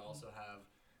 Yep. And they would also have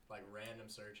like random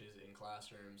searches in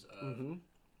classrooms of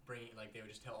bringing, like they would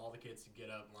just tell all the kids to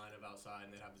get up, line up outside,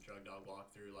 and they'd have the drug dog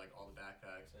walk through like all the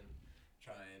backpacks and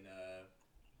try and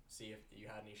see if you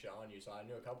had any shit on you. So I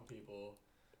knew a couple people,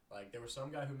 like there was some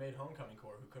guy who made homecoming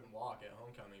court who couldn't walk at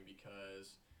homecoming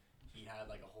because he had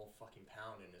like a whole fucking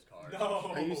pound in his car.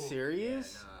 No. Are you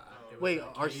serious? Yeah, wait,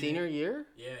 our senior year?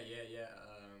 Yeah.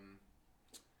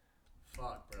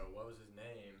 Fuck, bro. What was his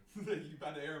name? You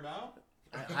about to air him out?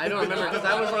 I don't remember because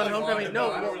I was on homecoming.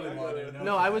 No,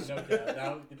 I was.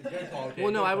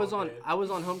 Well, no, I was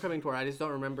on homecoming tour. I just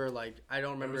don't remember. Like, I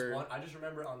don't remember. I just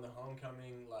remember on the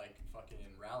homecoming like fucking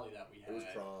rally that we had. It was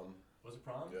prom. Was it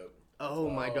prom? Yep. Oh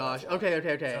my gosh. Okay.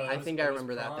 So I think I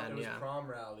remember that then. It was prom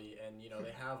rally, and you know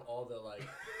they have all the like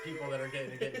people that are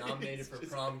getting nominated for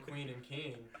prom queen and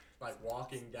king, like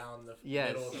walking down the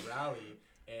middle of the rally.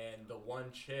 And the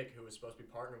one chick who was supposed to be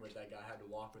partnered with that guy had to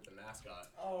walk with the mascot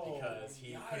because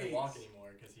he couldn't walk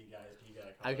anymore because he got.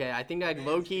 Okay, I think I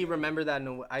low key remember that.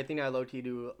 I think I low key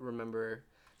do remember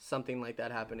something like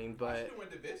that happening, but. I should have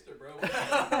went to Vista, bro.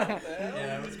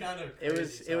 Yeah, it was kind of.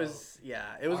 Crazy, it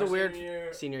was a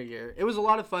weird senior year. It was a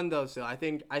lot of fun though. So I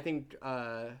think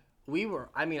we were.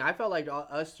 I mean, I felt like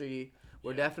us three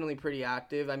were definitely pretty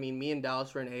active. I mean, me and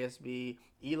Dallas were in ASB.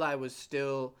 Eli was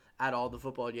still at all the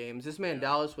football games. This man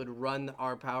Dallas would run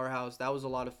our powerhouse. That was a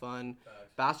lot of fun.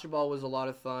 Basketball was a lot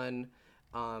of fun.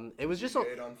 It was just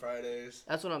on Fridays.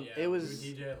 That's what I'm. Yeah, it was.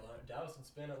 DJ at lunch. Dallas would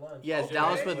spin at lunch. Yes,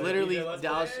 Dallas would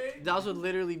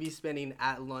literally be spinning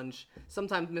at lunch.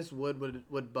 Sometimes Miss Wood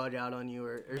would bug out on you,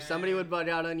 or somebody would bug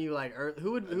out on you. Like,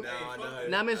 who would?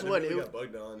 Not Miss Wood. Really got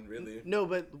bugged on, really. No,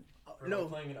 but no.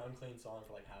 Playing an unclean song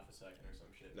for like half a second or some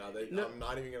shit. I'm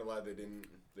not even gonna lie. They didn't.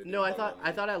 No, I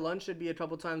thought at lunch should be a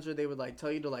couple times where they would like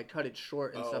tell you to like cut it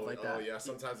short and stuff like that. Oh yeah,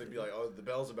 sometimes they'd be like, "Oh, the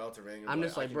bell's about to ring." I'm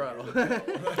just like, bro.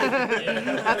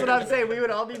 That's what I'm saying. We would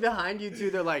all be behind you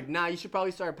too. They're like, "Nah, you should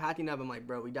probably start packing up." I'm like,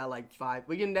 "Bro, we got like 5.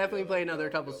 We can definitely play another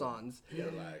couple songs." Yeah,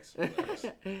 relax.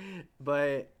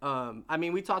 But I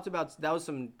mean, we talked about that was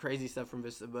some crazy stuff from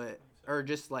Vista, or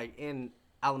just like in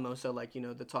Alamosa, like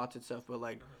the tots and stuff. But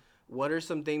like, what are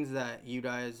some things that you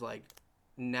guys like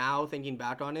now thinking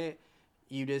back on it?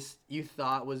 You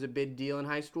thought was a big deal in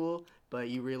high school, but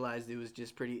you realized it was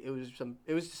just it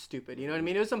was just stupid. You know what I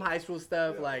mean? It was some high school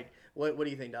stuff. Yeah. Like, what do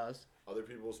you think, Dallas? Other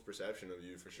people's perception of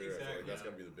you, for sure. Exactly, I feel like that's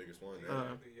gonna be the biggest one.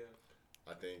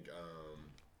 I think,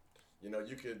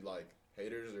 you could like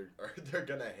haters are they're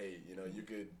gonna hate. You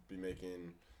could be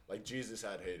making like Jesus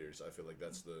had haters. I feel like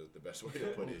that's the best way to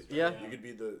put it. Yeah. You could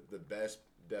be the best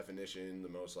definition, the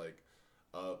most like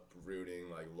uprooting,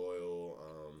 like loyal,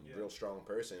 real strong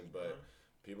person, but.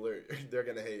 People they're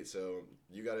gonna hate, so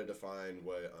you gotta define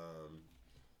what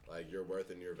like your worth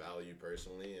and your value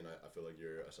personally, and I feel like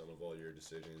you're a sum of all your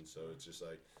decisions. So it's just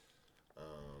like,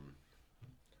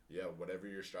 whatever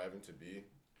you're striving to be,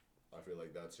 I feel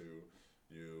like that's who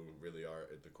you really are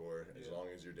at the core. As long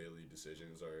as your daily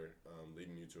decisions are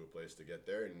leading you to a place to get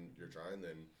there, and you're trying,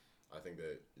 then I think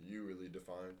that you really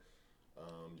define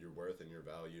your worth and your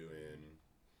value and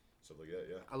stuff like that.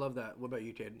 Yeah. I love that. What about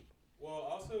you, Cade? Well,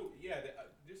 also,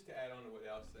 just to add on to what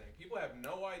I was saying, people have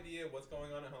no idea what's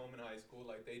going on at home in high school.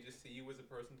 Like, they just see you as a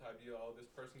person type deal. Oh, this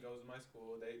person goes to my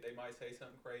school. They might say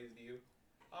something crazy to you.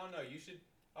 I don't know.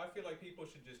 I feel like people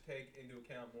should just take into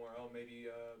account more, maybe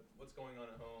what's going on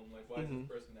at home. Like, why is this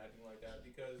person acting like that?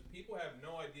 Because people have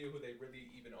no idea who they really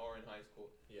even are in high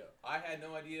school. Yeah. I had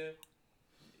no idea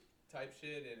type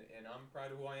shit, and I'm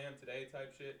proud of who I am today type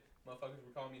shit. Motherfuckers were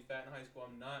calling me fat in high school.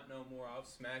 I'm not no more. I'll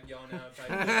smack y'all now.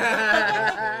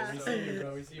 We see you,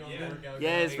 bro. We see you on the workout.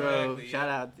 Yes, bro. Exactly, Shout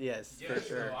out. Yes, for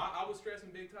sure. So I was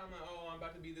stressing big time. Like, I'm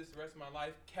about to be this the rest of my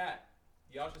life. Cat.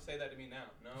 Y'all should say that to me now.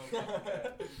 No.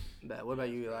 But what about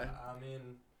you, Eli? I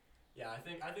mean, I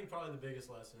think probably the biggest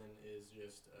lesson is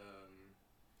just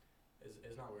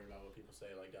is not worrying about what people say,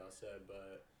 like Dallas said,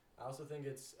 but I also think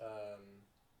it's,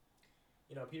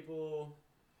 people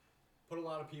put a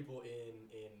lot of people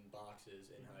in boxes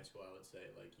in high school, I would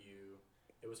say. Like,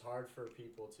 it was hard for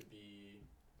people to be,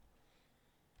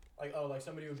 like, oh, like,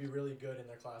 somebody would be really good in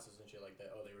their classes and shit like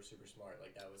that. Oh, they were super smart.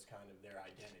 Like, that was kind of their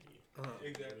identity.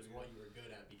 Exactly. It was what you were good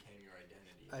at became your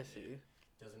identity. I see.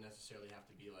 It doesn't necessarily have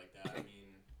to be like that. I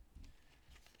mean,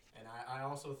 and I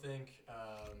also think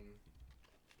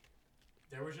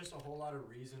there was just a whole lot of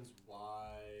reasons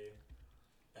why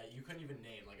that you couldn't even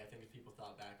name. Like, I think if people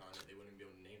thought back on it, they wouldn't be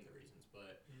able to name the reasons.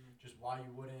 But just why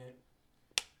you wouldn't,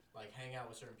 like, hang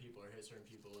out with certain people or hit certain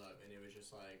people up. And it was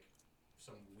just, like,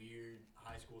 some weird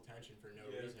high school tension for no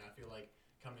reason. I feel like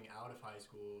coming out of high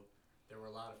school, there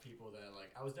were a lot of people that,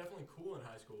 like, I was definitely cool in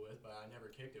high school with, but I never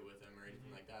kicked it with them or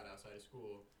anything like that outside of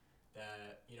school.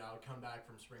 That, I would come back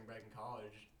from spring break in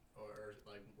college or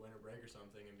like winter break or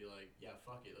something and be like, yeah,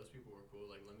 fuck it, those people were cool.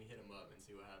 Like, let me hit them up and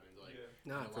see what happens. Like,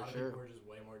 No, a for lot of sure. people were just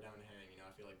way more down to hang.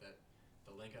 I feel like that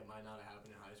the link up might not have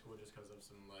happened in high school just because of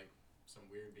some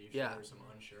weird beef or some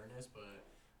unsureness. But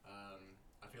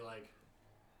I feel like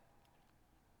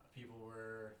people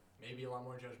were maybe a lot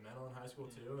more judgmental in high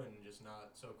school too, and just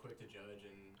not so quick to judge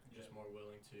and just more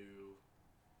willing to,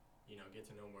 get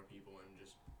to know more people and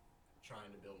just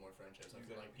trying to build more friendships. I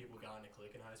feel like people got in a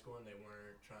clique in high school and they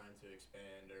weren't trying to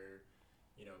expand or,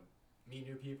 meet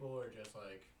new people or just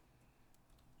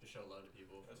show love to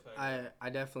people. I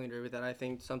definitely agree with that. I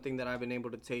think something that I've been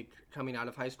able to take coming out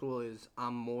of high school is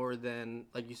I'm more than,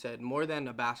 like you said, more than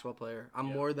a basketball player. I'm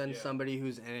more than somebody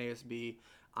who's an ASB.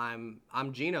 I'm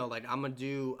Gino. Like, I'm gonna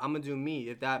do me.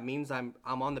 If that means I'm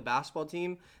on the basketball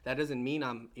team, that doesn't mean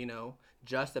I'm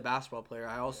just a basketball player.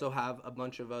 I also have a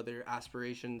bunch of other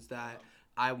aspirations that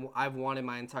I've wanted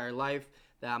my entire life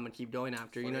that I'm gonna keep going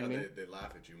after. You know what I mean? They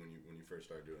laugh at you when you first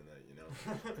start doing that.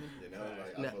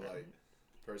 Like, I feel like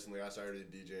personally, I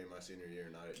started DJing my senior year,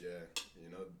 and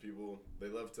people, they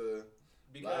love to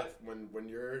laugh when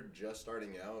you're just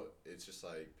starting out. It's just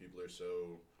like people are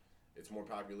it's more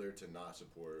popular to not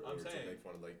support or to make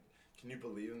fun of. Like, can you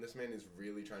believe this man is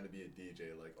really trying to be a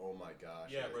DJ? Like, oh my gosh.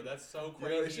 Yeah, like, bro, that's so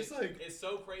crazy. It's just like, it's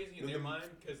so crazy in their mind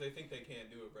because they think they can't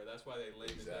do it, bro. That's why they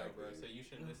lame it down, bro. So you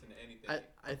shouldn't listen to anything.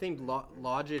 I think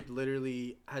Logic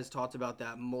literally has talked about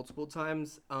that multiple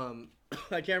times. I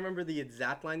can't remember the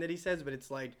exact line that he says, but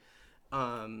it's like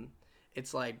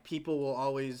people will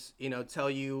always, tell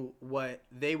you what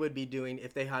they would be doing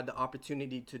if they had the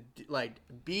opportunity to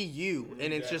be you,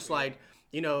 and it's just like,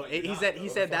 he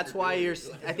said that's why you're.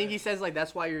 I think he says like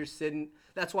that's why you're sitting.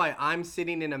 That's why I'm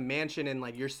sitting in a mansion and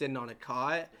like you're sitting on a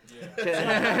cot.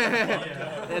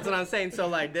 Yeah. That's what I'm saying. So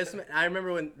like this, I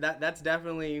remember when that's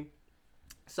definitely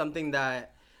something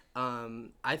that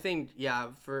I think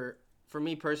for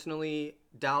me personally,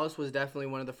 Dallas was definitely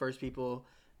one of the first people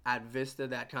at Vista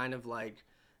that kind of like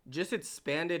just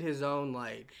expanded his own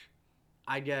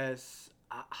I guess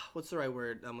what's the right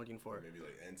word I'm looking for? Maybe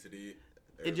like entity.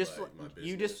 It just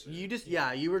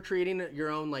you were creating your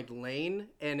own lane,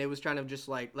 and it was kind of just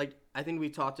like I think we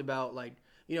talked about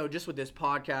just with this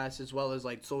podcast as well as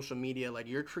social media,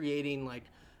 you're creating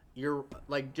your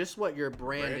just what your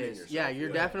brand is. Yourself,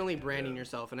 you're definitely branding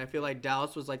yourself, and I feel like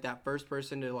Dallas was that first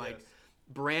person to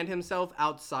brand himself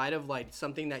outside of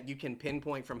something that you can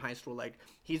pinpoint from high school.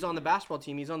 He's on the basketball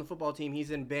team, he's on the football team,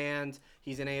 he's in bands,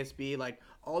 he's in ASB,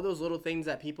 all those little things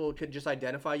that people could just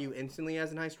identify you instantly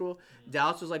as in high school.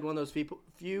 Dallas was one of those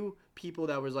few people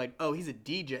that was oh, he's a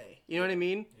DJ. You know what I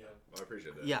mean? Yeah, I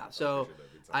appreciate that. Yeah, so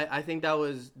I think that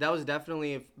was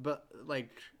definitely, but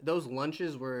those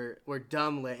lunches were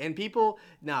dumb lit, and people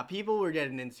were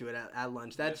getting into it at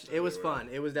lunch. It was fun.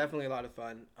 It was definitely a lot of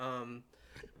fun.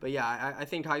 But yeah, I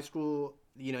think high school,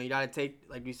 you got to take,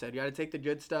 like you said, you got to take the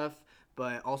good stuff,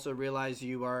 but also realize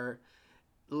you are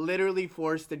literally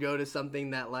forced to go to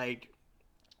something that I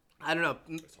don't know.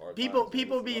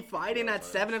 People be fighting at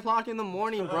 7 o'clock in the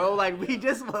morning, bro. We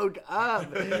just woke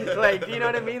up. You know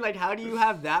what I mean? How do you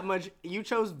have that much? You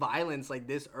chose violence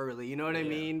this early. You know what I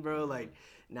mean, bro?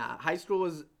 Nah. High school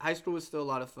was still a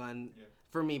lot of fun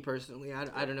for me personally.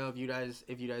 I don't know if you guys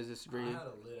disagree. I had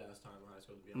a lit ass time in high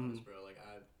school, to be honest, bro.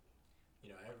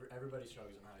 Everybody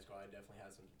struggles in high school. I definitely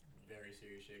had some very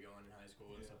serious shit going in high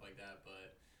school and stuff like that,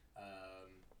 but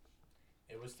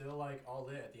it was still all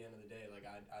lit at the end of the day.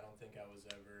 I don't think I was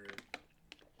ever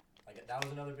that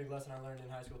was another big lesson I learned in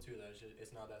high school too. That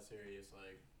it's not that serious.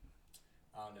 I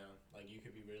don't know. You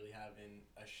could be really having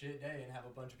a shit day and have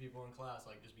a bunch of people in class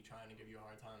just be trying to give you a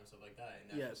hard time and stuff like that,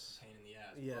 and that's just a pain in the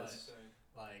ass. Yes.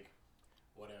 But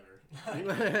whatever.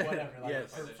 Whatever.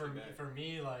 For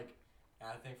me, and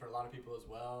I think for a lot of people as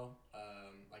well,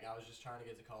 I was just trying to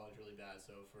get to college really bad.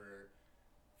 So for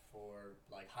for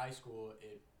like high school,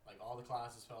 like all the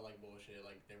classes felt like bullshit.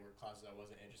 Like there were classes I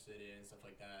wasn't interested in and stuff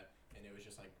like that, and it was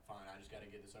just like, fine, I just got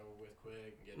to get this over with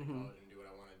quick and get to college and do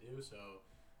what I want to do. So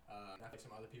I think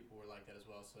some other people were like that as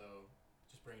well. So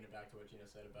just bringing it back to what Gino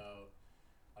said about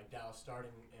like Dallas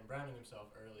starting and branding himself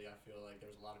early, I feel like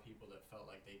there was a lot of people that felt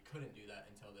like they couldn't do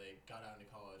that until they got out into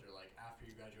college, or like after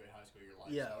you graduate high school, your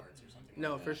life starts or something like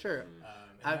that. For sure.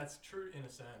 And that's true in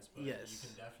a sense, but you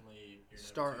can definitely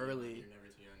start early. You're never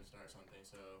too young to start something.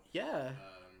 So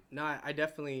no, I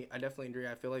definitely agree.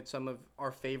 I feel like some of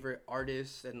our favorite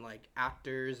artists and like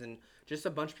actors and just a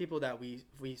bunch of people that we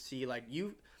see, like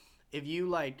if you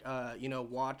like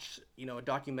watch a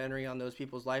documentary on those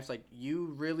people's lives, like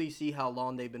you really see how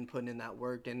long they've been putting in that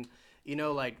work. And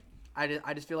like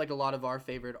I just feel like a lot of our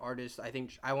favorite artists, I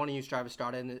think I want to use Travis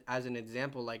Scott as an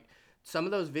example. Like some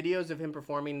of those videos of him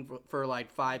performing for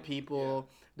like 5 people,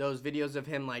 those videos of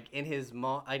him like in his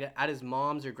at his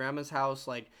mom's or grandma's house,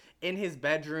 like in his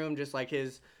bedroom, just like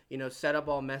his setup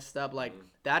all messed up, like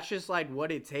that's just like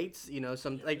what it takes,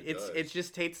 it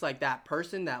just takes like that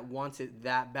person that wants it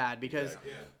that bad, because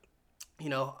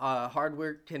hard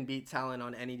work can beat talent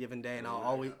on any given day, and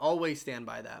I'll always stand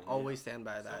by that. Always stand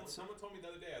by that. Someone told me the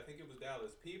other day, I think it was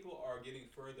Dallas, people are getting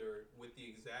further with the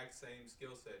exact same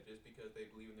skill set just because they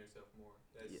believe in themselves more.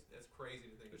 That's crazy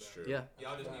to think about. True. Yeah.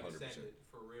 Y'all just need to send it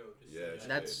for real.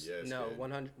 That's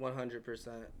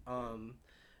 100%.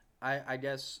 I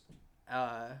guess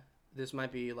this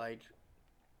might be like,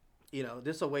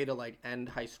 this is a way to like end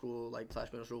high school, like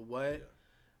 / middle school.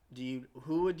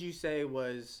 Who would you say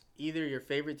was either your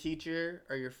favorite teacher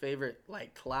or your favorite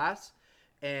like class?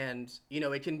 And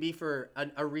it can be for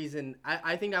a reason.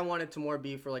 I think I want it to more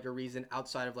be for like a reason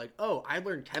outside of like, oh, I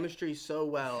learned chemistry so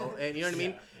well, and you know what I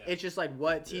mean. It's just like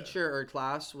what teacher or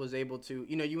class was able to,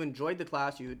 you enjoyed the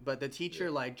class, but the teacher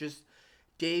like just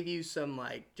gave you some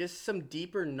like just some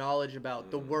deeper knowledge about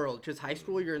the world, because high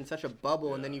school you're in such a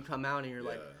bubble, and then you come out and you're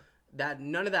like that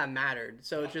none of that mattered.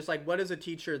 So it's just like, what is a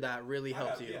teacher that really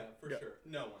helped you? Yeah, for sure.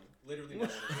 No one. Literally no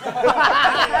one.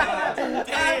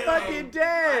 I fucking did.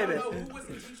 I don't know who was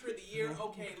the teacher of the year.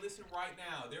 Okay, listen right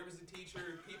now. There was a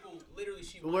teacher, people literally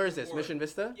Where is this? Mission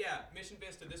Vista? Yeah, Mission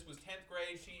Vista. This was 10th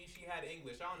grade. She had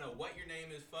English. I don't know what your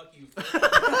name is. Fuck you.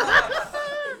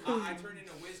 I turned in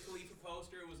a Wiz Khalifa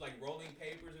poster. It was like rolling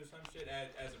papers or some shit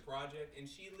as a project, and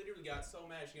she literally got so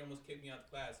mad she almost kicked me out the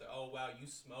class. Said, "Oh wow, you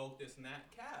smoke this and that."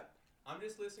 Cap. I'm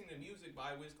just listening to music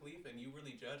by Wiz Khalifa, and you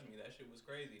really judged me. That shit was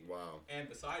crazy. Wow. And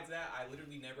besides that, I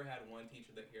literally never had one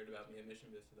teacher that cared about me at Mission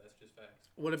Vista. That's just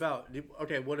facts. What about like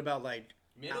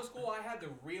middle school? I had the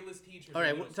realest teachers. All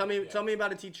right, tell me about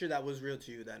a teacher that was real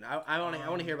to you. Then I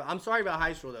want to hear about. I'm sorry about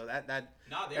high school though. That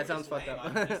sounds fucked up.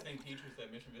 I just think teachers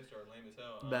at Mission Vista are lame as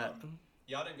hell.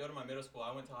 Y'all didn't go to my middle school.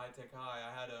 I went to High Tech High. I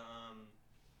had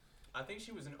I think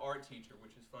she was an art teacher,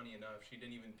 which is funny enough. She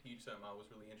didn't even teach something I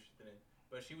was really interested in.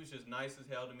 But she was just nice as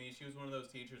hell to me. She was one of those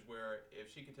teachers where if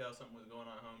she could tell something was going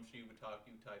on at home, she would talk to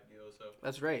you type deal. So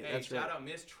that's right. Hey, shout out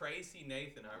Miss Tracy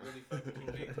Nathan. I really fucked with you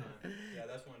big time.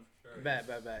 Yeah, that's one for sure. Bet.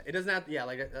 It doesn't have to. Yeah,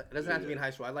 like it doesn't have to be in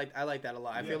high school. I like that a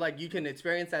lot. I feel like you can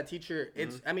experience that teacher.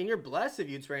 I mean, you're blessed if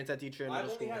you experience that teacher in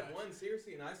middle school. I've only had one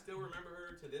seriously, and I still remember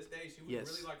her to this day. She was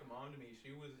really like a mom to me.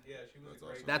 She was a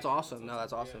great. That's awesome. No,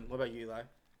 that's awesome. What about you, Eli?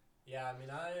 Yeah, I mean,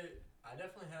 I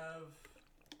definitely have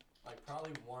like probably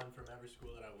one from every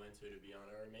school that I went to be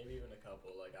honest, or maybe even a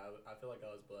couple. Like I feel like I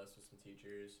was blessed with some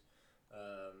teachers.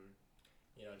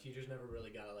 Teachers never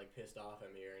really got like pissed off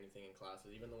at me or anything in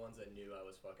classes. Even the ones that knew I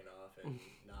was fucking off and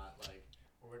not like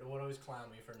would always clown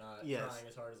me for not trying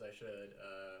as hard as I should.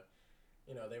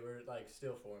 They were like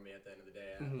still for me at the end of the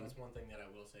day. And that's one thing that I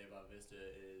will say about Vista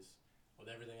is with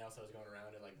everything else that was going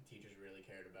around it, like the teachers really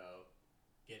cared about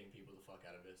getting people the fuck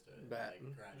out of Vista, like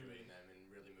graduating them and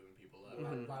really moving people up.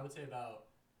 I would say about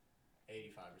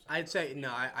 85%. I'd say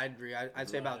no. I agree. I'd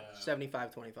say about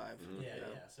 75-25.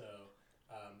 Yeah. So,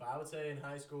 but I would say in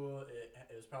high school it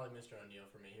was probably Mr. O'Neill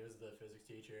for me. He was the physics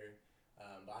teacher,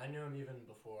 but I knew him even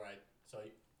before at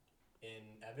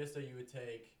Vista you would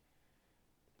take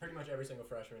pretty much every single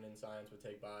freshman in science would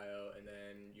take bio, and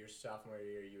then your sophomore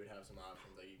year you would have some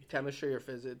options like you could chemistry or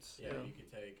physics. Yeah, you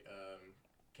could take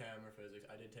chem or physics.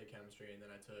 I did take chemistry, and then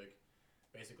I took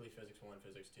basically physics 1,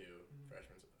 physics 2,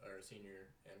 freshman or senior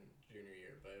and junior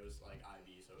year. But it was like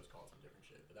IB, so it was called some different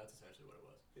shit. But that's essentially what it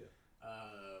was. Yeah.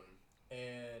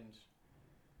 And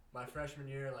my freshman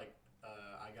year,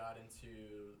 I got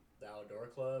into the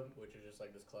outdoor club, which is just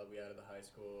like this club we had at the high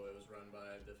school. It was run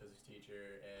by the physics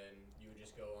teacher, and you would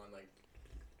just go on like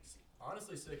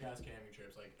honestly sick ass camping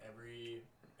trips. Like every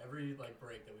every like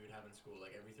break that we would have in school,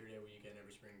 like every 3-day weekend,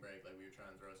 every spring break, like we would try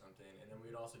and throw something, and then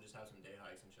we would also just have some day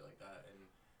hikes and shit like that. And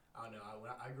I don't know,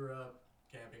 I grew up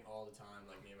camping all the time.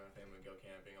 Like me and my family would go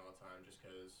camping all the time, just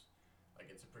because like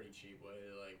it's a pretty cheap way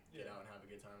to like get out and have a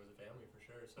good time as a family for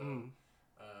sure. So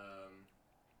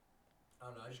I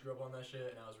don't know, I just grew up on that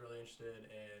shit, and I was really interested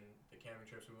in the camping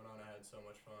trips we went on. I had so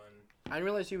much fun. I didn't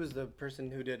realize he was the person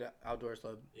who did Outdoors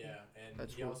Club. Yeah, and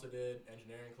That's he cool. also did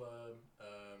Engineering Club.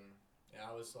 Yeah,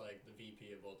 I was like the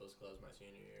VP of both those clubs my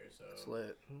senior year, so It's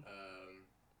lit.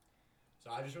 so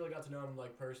I just really got to know him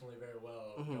like personally very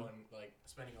well, going like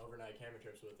spending overnight camping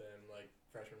trips with him like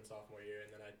freshman and sophomore year, and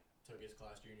then I took his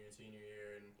class junior and senior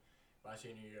year, and by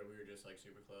senior year we were just like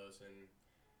super close. And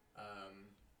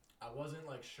I wasn't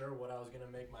like sure what I was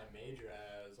gonna make my major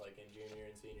as like in junior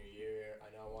and senior year. I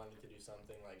know I wanted to do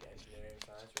something like engineering,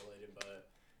 science related,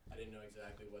 but I didn't know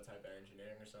exactly what type of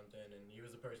engineering or something. And he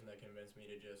was the person that convinced me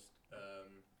to just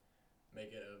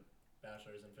make it a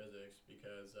bachelor's in physics,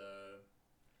 because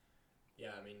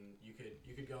yeah, I mean you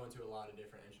could go into a lot of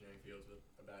different engineering fields with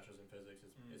a bachelor's in physics.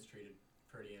 It's treated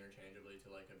pretty interchangeably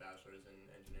to like a bachelor's in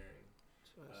engineering.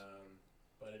 Nice.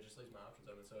 But it just leaves my options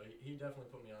open. So he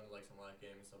definitely put me on to like some life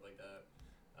game and stuff like that.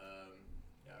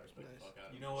 Yeah, I respect the fuck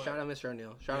out of him. You know what? Shout out Mr.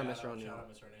 O'Neill. Shout out Mr. O'Neill. Shout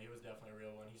out Mr. O'Neill. He was definitely a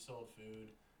real one. He sold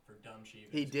food for dumb cheap.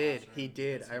 He did.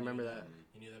 I remember that.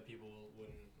 He knew that people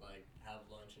wouldn't like have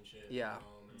lunch and shit Yeah. at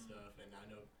home and stuff. And I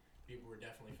know people were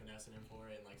definitely finessing him for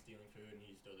it and like stealing food, and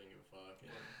he still didn't give a fuck. And,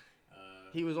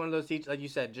 he was one of those teachers, like you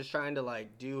said, just trying to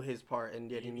like do his part in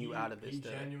getting you out of this. He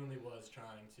genuinely was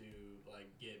trying to like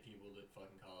get people to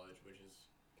fucking college, which is.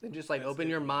 And just like open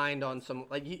your mind on some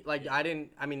I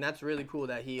mean that's really cool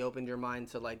that he opened your mind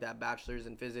to like that bachelor's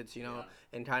in physics, you know,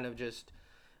 and kind of just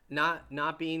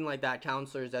not being like that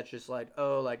counselors that's just like,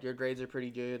 oh, like your grades are pretty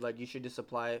good, like you should just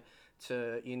apply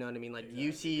to, you know what I mean, like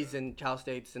UCs and Cal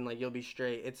States and like you'll be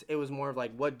straight. It was more of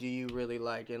like, what do you really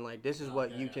like, and like this is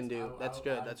what you can do. That's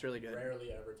good. That's really good. I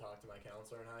rarely ever talked to my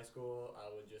counselor in high school.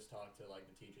 I would just talk to like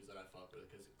the teachers that I fucked with,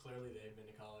 because clearly they've been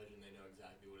to college and they know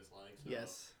exactly what it's like. So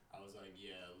Yes. I was like,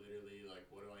 yeah, literally, like,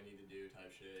 what do I need to do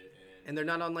type shit. And they're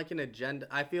not on like an agenda.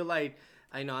 I feel like,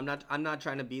 I know I'm not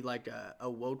trying to be like a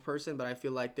woke person, but I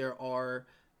feel like there are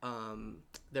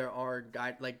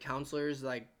like counselors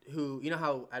like who, you know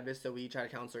how at Vista we each had a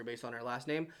counselor based on our last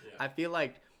name. Yeah. I feel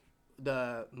like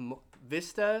the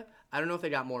Vista, I don't know if they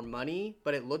got more money,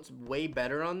 but it looks way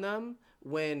better on them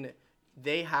when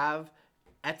they have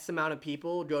X amount of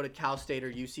people go to Cal State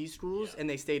or UC schools and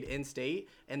they stayed in state,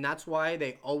 and that's why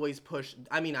they always push.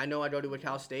 I mean, I know I go to a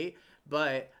Cal State,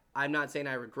 but I'm not saying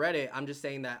I regret it. I'm just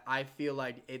saying that I feel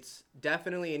like it's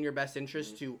definitely in your best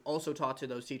interest to also talk to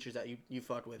those teachers that you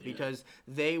fuck with, because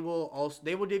they will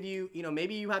give you, you know,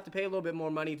 maybe you have to pay a little bit more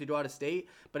money to go out of state,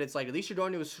 but it's like at least you're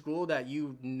going to a school that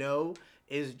you know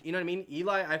is, you know what I mean?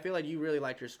 Eli, I feel like you really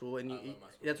like your school, and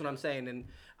that's what I'm saying, and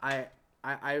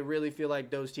I really feel like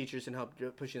those teachers can help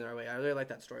push you in their way. I really like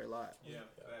that story a lot. Yeah,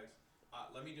 facts.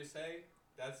 Let me just say,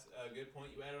 that's a good point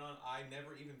you added on. I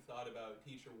never even thought about a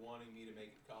teacher wanting me to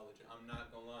make it to college. I'm not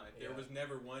going to lie. There was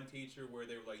never one teacher where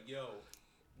they were like, yo,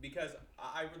 because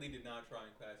I really did not try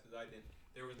in classes. I didn't.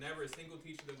 There was never a single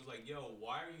teacher that was like, yo,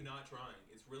 why are you not trying?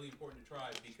 It's really important to try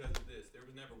because of this. There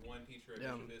was never one teacher at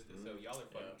Mission Vista, so y'all are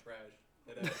fucking trash.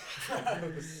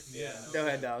 Go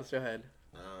ahead, Dallas. Go ahead.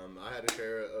 I had a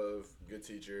share of good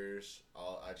teachers.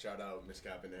 I shout out Miss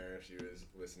Caponera. She was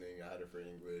listening. I had her for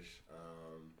English.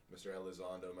 Mr.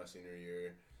 Elizondo, my senior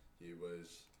year, he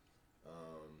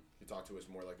talked to us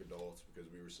more like adults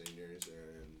because we were seniors,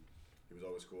 and he was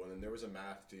always cool. And then there was a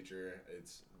math teacher.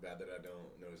 It's bad that I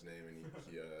don't know his name, and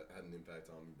he had an impact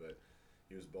on me, but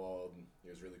he was bald. He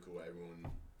was really cool. Everyone.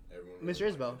 Mr.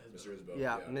 Isbell. Mr. Isbell.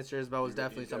 Yeah, Mr. Isbell was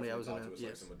definitely somebody I was talked to us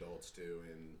like some adults too,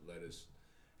 and let us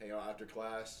hang out after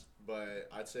class. But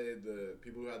I'd say the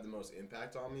people who had the most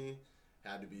impact on me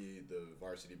had to be the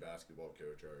varsity basketball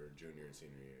coach our junior and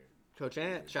senior year. Coach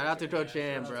Ant. Shout out to Coach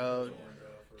Ant, bro.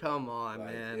 Come on,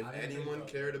 like, man. If anyone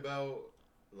cared about,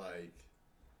 like,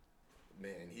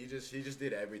 man, he just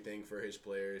did everything for his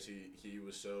players. He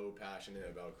was so passionate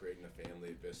about creating a family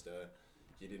at Vista.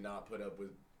 He did not put up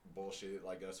with bullshit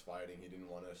like us fighting. He didn't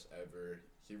want us ever.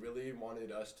 He really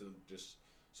wanted us to just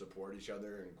support each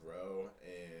other and grow,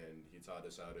 and he taught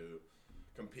us how to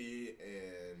compete,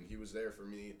 and he was there for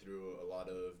me through a lot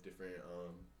of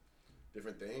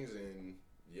different things. And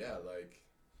yeah, like,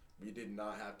 we did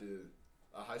not have to.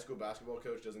 A high school basketball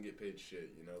coach doesn't get paid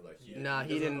shit, you know. Like, he didn't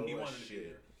owe us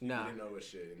shit. He didn't owe us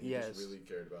shit, and he just really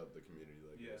cared about the community.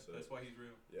 Like, so that's why he's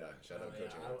real. Yeah, shout out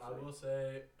Coach Ant. I will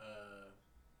say,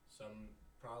 some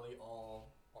probably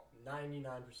all 99%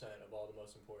 of all the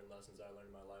most important lessons I learned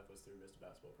in my life was through Mr.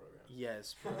 Basketball program.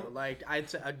 Yes, bro. Like, I'd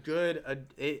say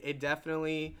it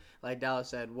definitely, like Dallas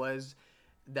said, was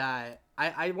that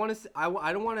I don't want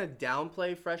to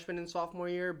downplay freshman and sophomore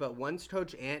year, but once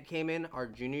Coach Ant came in our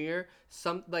junior year,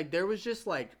 there was just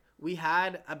like, we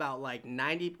had about like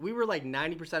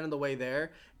 90% of the way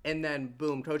there, and then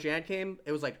boom, Coach Ant came.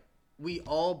 It was like, we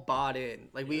all bought in.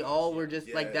 Like, we all were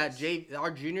just like that.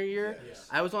 Our junior year,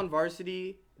 I was on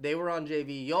varsity. They were on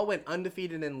JV. Y'all went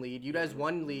undefeated in lead. You guys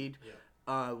won lead.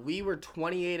 We were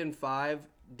 28-5.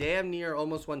 Damn near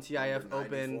almost won CIF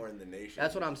Open. In the nation.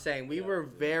 That's what I'm saying. We were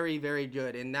very, very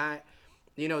good. And that,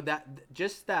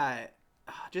 just the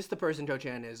person Coach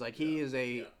Chan is, like, he is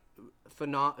a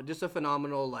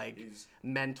phenomenal, like,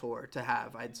 mentor to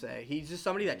have, I'd say. He's just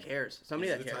somebody that cares. He's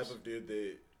the type of dude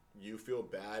that you feel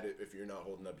bad if you're not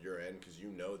holding up your end, because you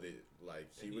know that,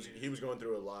 like, he was going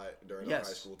through a lot during our high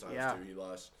school times too. He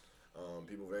lost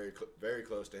people very very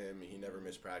close to him. He never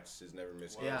missed practices, never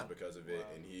missed games because of it,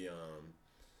 and he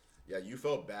you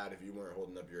felt bad if you weren't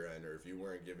holding up your end or if you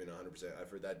weren't giving 100%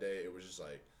 effort that day. It was just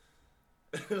like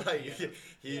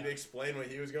he'd explain what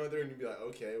he was going through, and you'd be like,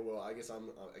 okay, well, I guess I'm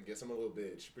a little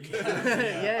bitch because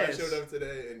I showed up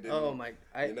today and didn't. Oh my!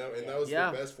 And that was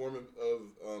the best form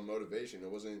of motivation.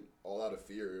 It wasn't all out of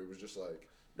fear. It was just like,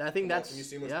 I think that's. Can you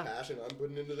see how much passion I'm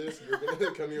putting into this? You're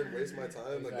gonna come here and waste my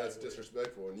time? Like, that's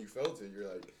disrespectful. And you felt it. You're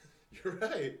like, you're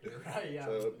right. You're right. Yeah.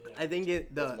 So, I think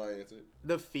that's my answer.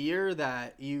 The fear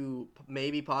that you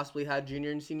maybe possibly had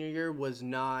junior and senior year was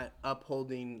not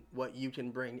upholding what you can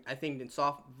bring. I think in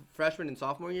freshman and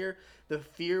sophomore year, the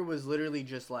fear was literally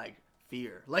just like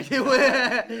fear. Like,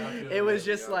 it was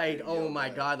just like, oh my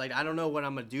God, like, I don't know what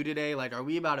I'm gonna do today. Like, are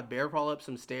we about to bear crawl up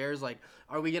some stairs? Like,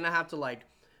 are we gonna have to, like,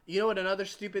 you know what, another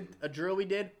stupid drill we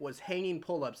did was hanging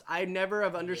pull-ups. I never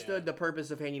have understood the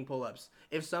purpose of hanging pull-ups.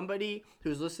 If somebody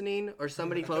who's listening or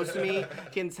somebody close to me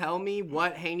can tell me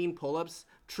what hanging pull-ups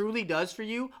truly does for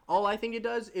you, all I think it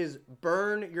does is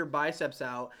burn your biceps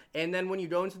out. And then when you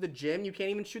go into the gym, you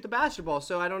can't even shoot the basketball.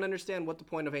 So I don't understand what the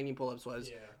point of hanging pull-ups was.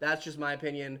 Yeah. That's just my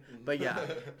opinion. But yeah,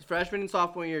 freshman and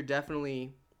sophomore year,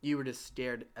 definitely you were just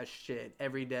scared as shit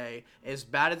every day. As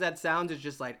bad as that sounds, it's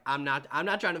just like, I'm not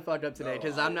trying to fuck up today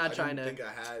because I'm not trying to.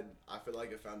 I feel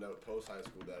like I found out post high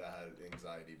school that I had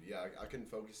anxiety. But yeah, I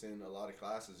couldn't focus in a lot of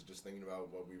classes just thinking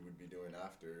about what we would be doing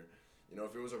after. You know,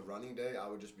 if it was a running day, I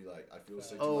would just be like, I feel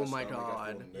sick to my stomach. God.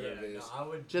 I feel nervous. I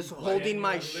would just holding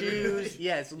my shoes.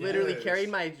 Yes, literally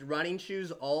carrying my running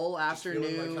shoes all afternoon.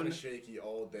 Just feeling like kind of shaky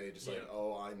all day. Just like,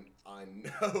 I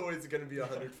know it's gonna be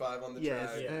 105 on the track.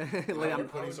 Yeah. Like, you're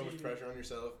putting so much pressure on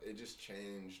yourself. It just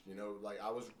changed. You know, like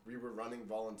we were running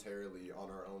voluntarily on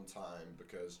our own time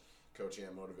because Coach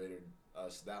Ant motivated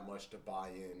us that much to buy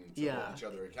in and to hold each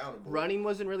other accountable. Running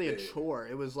wasn't really a chore.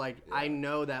 It was like, I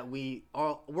know that we're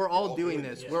all doing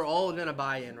this. We're all gonna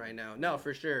buy in right now. No,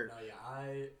 for sure. No,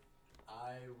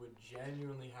 I would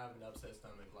genuinely have an upset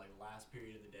stomach like last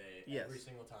period of the day every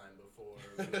single time before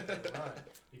we would do a run.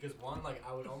 Because one, like,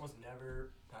 I would almost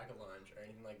never pack a lunch or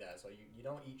anything like that. So you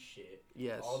don't eat shit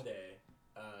all day.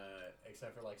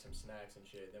 Except for like some snacks and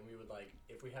shit. Then we would, like,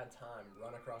 if we had time,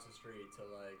 run across the street to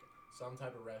like some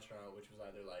type of restaurant, which was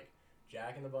either like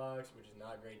Jack in the Box, which is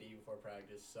not great to eat before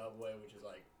practice, Subway, which is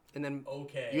like and then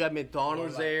you had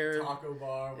McDonald's there, Taco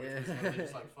Bar, which was really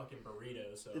just like fucking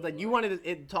burritos. So like you wanted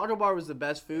it. Taco Bar was the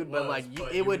best food, but like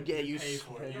it would get you so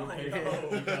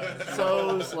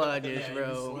sluggish,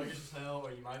 bro. Sluggish as hell,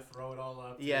 or you might throw it all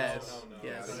up. Yes. So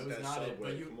it was not it.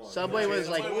 But Subway was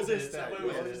like. What was it? I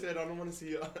don't want to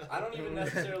see you. I don't even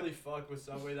necessarily fuck with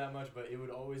Subway that much, but it would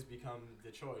always become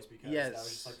the choice because that was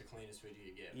just like the cleanest food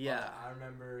you could get. Yeah. But I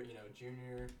remember,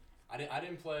 junior. I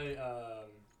didn't play.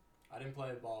 I didn't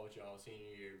play ball with y'all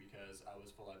senior year because I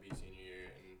was full IB senior year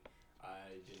and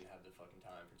I didn't have the fucking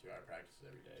time for 2-hour practices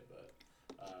every day. But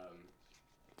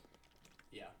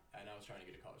and I was trying to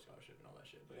get a college scholarship and all that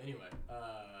shit. But anyway,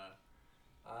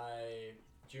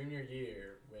 junior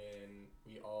year when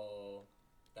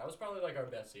that was probably like our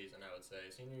best season, I would say.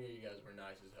 Senior year, you guys were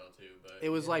nice as hell too, but it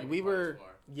was like we were.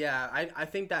 Yeah, I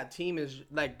think that team is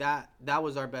like that. That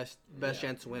was our best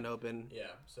chance to win Open.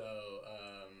 Yeah. So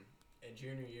in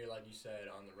junior year, like you said,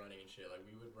 on the running and shit, like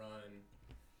we were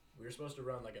supposed to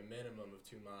run like a minimum of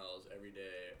 2 miles every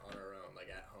day on our own, like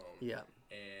at home. Yeah.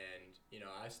 And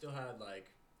I still had like,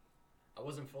 I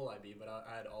wasn't full IB, but I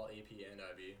had all AP and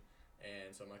IB,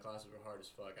 and so my classes were hard as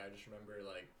fuck. I just remember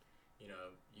like.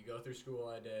 You go through school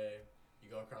all day, you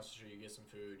go across the street, you get some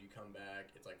food, you come back,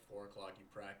 it's like 4 o'clock, you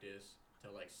practice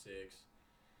till like 6,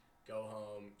 go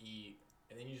home, eat,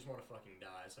 and then you just want to fucking die.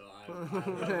 So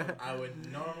I would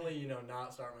normally, you know,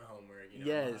 not start my homework. You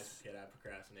know, I'm a high school kid, I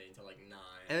procrastinate until like 9.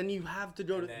 And you have to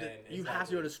go to have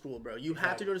to go to school, bro. You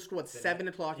have to go to school at 7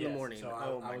 o'clock in the morning. So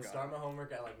I would start my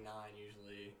homework at like 9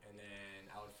 usually, and then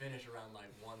I would finish around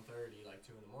like 1:30, like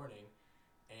 2 in the morning,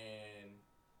 and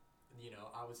you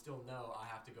know, I would still know I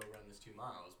have to go run this 2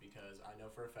 miles because I know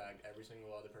for a fact every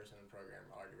single other person in the program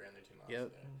already ran their 2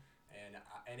 miles today.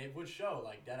 And it would show,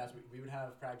 like, deadass, we would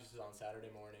have practices on Saturday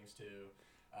mornings too.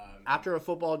 After a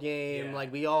football game, like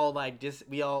we all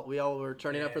were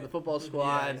turning up for the football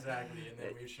squad. Yeah, exactly. And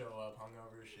then we'd show up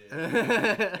hungover as shit.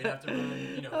 We'd have to run,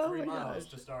 you know, 3 miles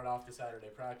to start off the Saturday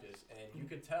practice, and you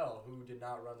could tell who did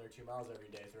not run their 2 miles every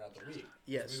day throughout the week.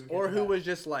 Yes, or who was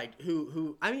just like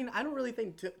who. I mean, I don't really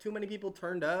think too many people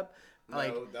turned up.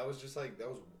 Like that was just like there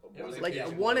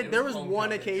was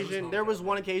one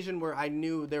occasion where I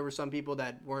knew there were some people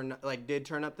that did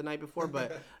turn up the night before,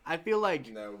 but I feel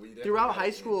like throughout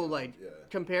high school, like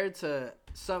compared to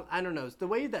some, I don't know, the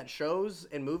way that shows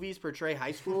and movies portray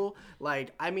high school,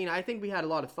 like, I mean, I think we had a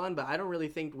lot of fun, but I don't really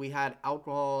think we had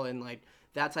alcohol and like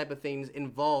that type of things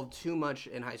involved too much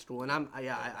in high school, and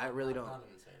I really don't. Not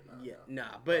in the same amount, yeah, no.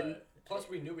 nah, but. Plus,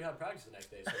 we knew we had practice the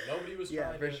next day, so nobody was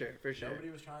trying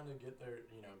Nobody was trying to get their,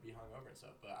 you know, be hungover and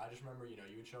stuff. But I just remember, you know,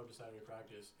 you would show up to Saturday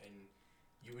practice, and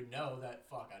you would know that,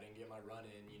 fuck, I didn't get my run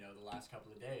in, you know, the last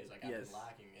couple of days. Like, I've been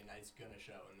lacking, and it's going to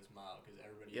show in this mile because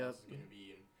everybody else is going to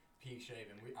be in peak shape.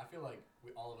 And I feel like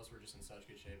all of us were just in such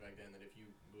good shape back then that if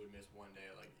you would miss one day,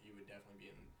 like, you would definitely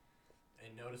be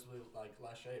in noticeably, like,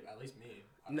 less shape. At least me.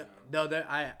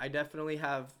 I definitely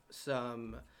have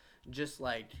some just,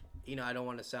 like, you know, I don't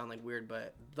want to sound like weird,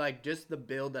 but like just the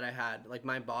build that I had, like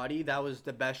my body, that was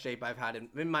the best shape I've had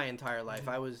in my entire life.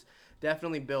 I was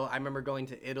definitely built. I remember going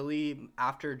to Italy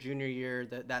after junior year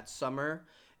that summer,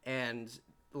 and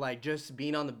like just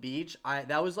being on the beach.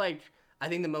 That was like, I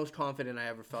think the most confident I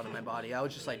ever felt in my body. I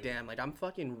was just like, damn, like I'm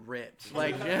fucking ripped.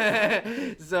 Like,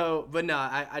 so, but no,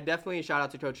 I definitely shout out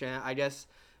to Coach Ant. I guess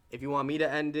if you want me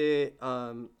to end it,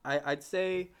 I'd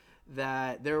say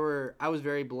that I was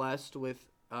very blessed with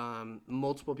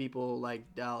multiple people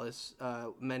like Dallas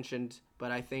mentioned,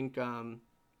 but I think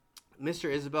Mr.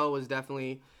 Isabel was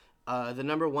definitely the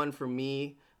number one for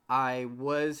me. I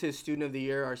was his student of the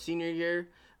year our senior year.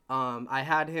 I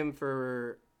had him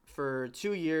for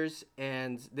 2 years,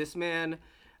 and this man,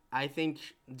 I think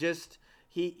just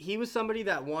he was somebody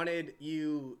that wanted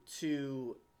you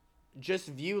to just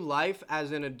view life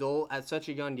as an adult at such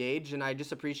a young age, and I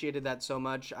just appreciated that so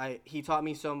much. He taught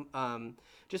me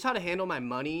just how to handle my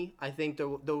money. I think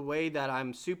the way that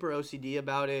I'm super OCD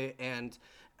about it, and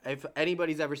if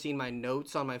anybody's ever seen my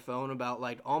notes on my phone about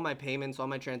like all my payments, all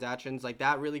my transactions, like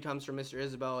that really comes from Mr.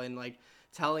 Isabel, and like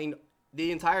telling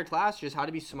the entire class just how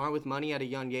to be smart with money at a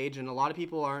young age. And a lot of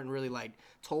people aren't really like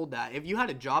told that. If you had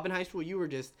a job in high school, you were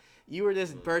this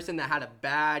person that had a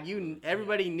bag.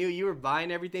 Everybody knew you were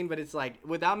buying everything, but it's like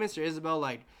without Mr. Isabel,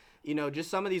 like, you know, just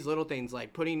some of these little things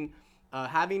like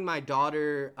having my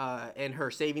daughter and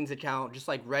her savings account just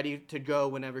like ready to go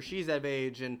whenever she's of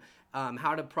age, and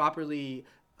how to properly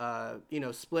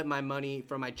split my money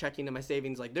from my checking to my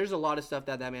savings. Like there's a lot of stuff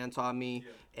that man taught me,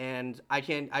 and I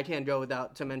can't go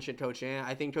without to mention Coach Ant.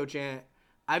 I think Coach Ant,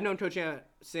 I've known Coach Ant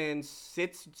since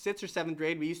sixth or seventh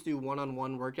grade. We used to do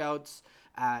one-on-one workouts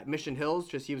at Mission Hills,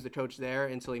 just he was the coach there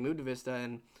until he moved to Vista.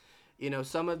 And you know,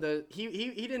 some of the he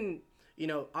didn't, you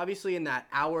know, obviously in that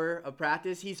hour of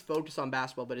practice he's focused on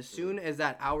basketball, but as soon as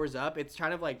that hour's up, it's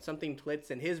kind of like something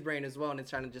clicks in his brain as well, and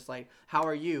it's kind of just like, how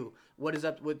are you, what is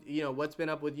up with, you know, what's been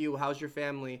up with you, how's your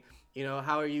family, you know,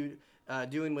 how are you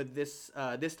doing with this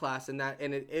class and that.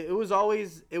 And it was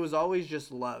always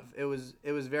just love. It was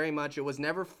very much, it was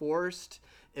never forced.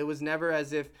 It was never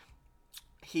as if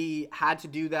he had to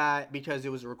do that because it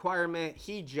was a requirement.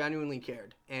 He genuinely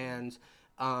cared, and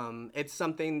it's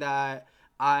something that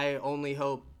I only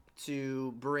hope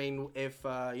to bring if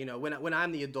when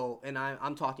I'm the adult and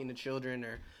I'm talking to children,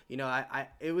 or you know,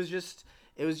 it was just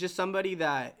somebody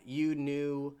that you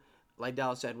knew, like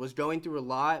Dallas said, was going through a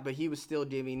lot, but he was still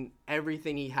giving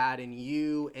everything he had in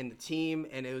you and the team,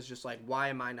 and it was just like, why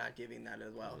am I not giving that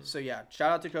as well? Mm-hmm. So yeah,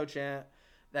 shout out to Coach Ant.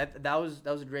 That was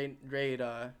a great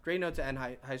note to end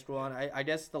high school on. I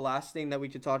guess the last thing that we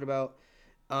could talk about,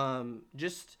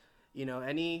 just, you know,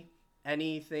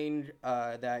 anything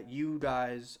that you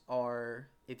guys are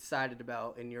excited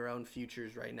about in your own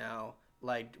futures right now,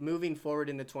 like moving forward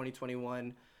into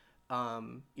 2021.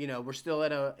 You know, we're still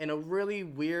in a really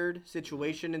weird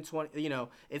situation in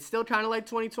it's still kind of like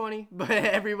 2020, but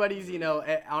everybody's, you know,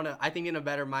 I think in a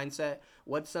better mindset.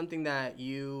 What's something that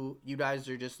you guys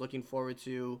are just looking forward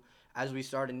to as we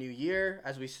start a new year,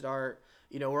 as we start,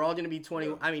 we're all going to be 20.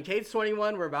 Yeah. I mean, Cade's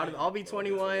 21. We're about to all be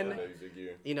 21.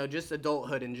 Yeah. Just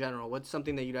adulthood in general. What's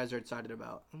something that you guys are excited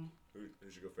about? Who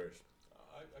should go first?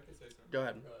 I could say something. Go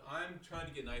ahead. I'm trying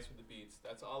to get nice with the beats.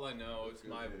 That's all I know. It's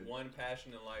my one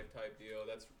passion in life type deal.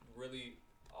 That's really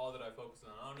all that I focus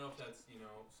on. I don't know if that's,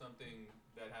 something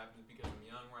that happens because I'm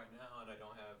young right now and I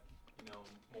don't have,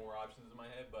 more options in my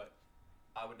head, but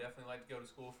I would definitely like to go to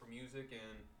school for music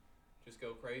and just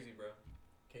go crazy, bro.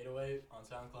 Cade on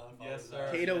SoundCloud. Yes, sir.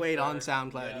 Cade on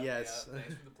SoundCloud, yes. Yeah,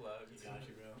 thanks for the plug. Got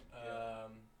you, bro.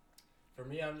 For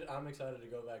me, I'm excited to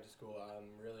go back to school.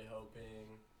 I'm really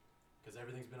hoping, because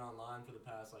everything's been online for the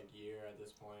past year at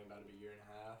this point, about a year and a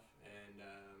half, and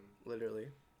literally.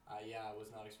 I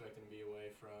was not expecting to be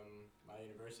away from my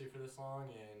university for this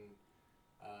long, and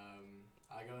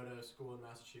I go to school in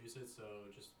Massachusetts,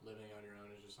 so just living on your own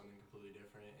is just something completely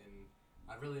different, and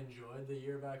I really enjoyed the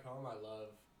year back home. I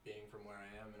love being from where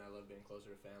I am, and I love being closer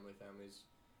to family. Family's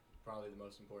probably the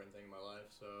most important thing in my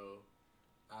life, so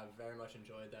I've very much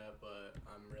enjoyed that, but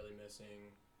I'm really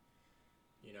missing,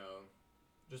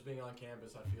 just being on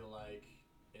campus. I feel like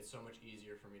it's so much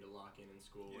easier for me to lock in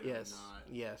school when I'm not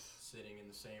sitting in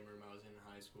the same room I was in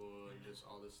high school and just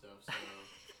all this stuff. So,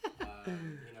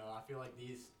 I feel like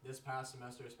this past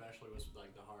semester especially was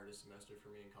the hardest semester for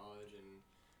me in college, and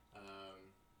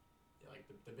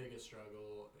the biggest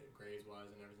struggle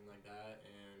grades-wise and everything like that.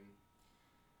 And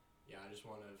I just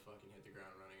want to fucking hit the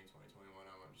ground running in 2021.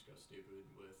 I want to just go stupid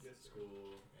with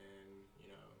school and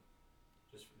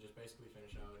just basically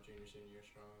finish out junior senior year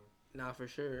strong. Nah, for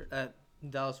sure.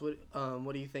 Dallas, what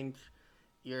do you think?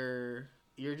 You're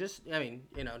just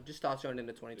just thoughts going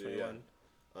into 2021.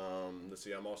 Yeah. Let's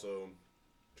see. I'm also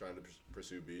trying to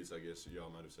pursue beats. I guess y'all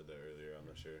might have said that earlier. I'm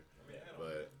not sure,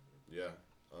 but yeah.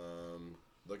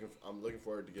 I'm looking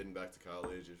forward to getting back to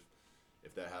college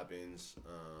if that happens.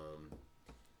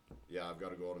 I've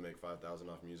got a goal to make $5,000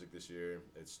 off music this year.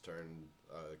 It's turned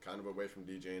kind of away from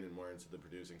DJing and more into the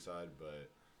producing side,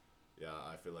 but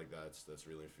I feel like that's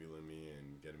really fueling me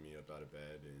and getting me up out of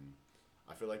bed. And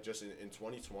I feel like just in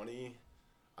 2020,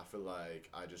 I feel like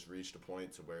I just reached a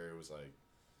point to where it was like,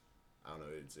 I don't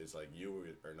know, it's like you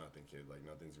or nothing, kid. Like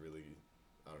nothing's really,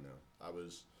 I don't know.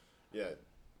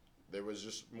 There was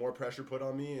just more pressure put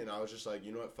on me, and I was just like,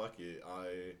 you know what, fuck it.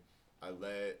 I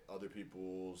let other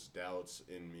people's doubts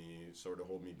in me sort of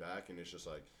hold me back, and it's just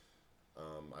like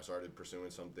I started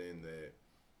pursuing something that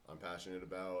I'm passionate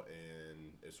about,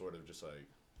 and it's sort of just like,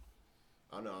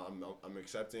 I don't know, I'm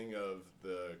accepting of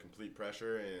the complete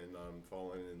pressure, and I'm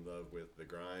falling in love with the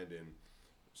grind and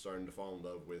starting to fall in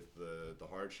love with the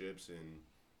hardships, and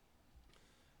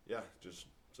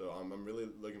so I'm really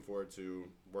looking forward to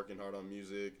working hard on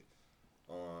music,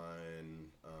 on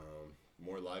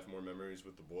more life, more memories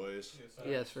with the boys.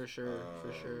 Yes, for sure,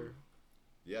 for sure.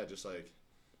 Yeah, just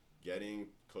getting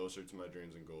closer to my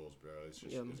dreams and goals, bro. It's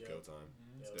just it's go time.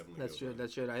 It's definitely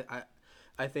That's good.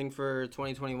 I think for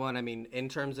 2021, I mean, in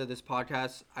terms of this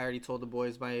podcast, I already told the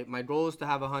boys my goal is to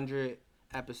have 100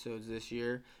 episodes this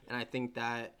year, and I think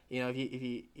that if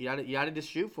you gotta just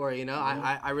shoot for it.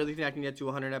 I really think I can get to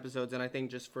 100 episodes, and I think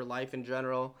just for life in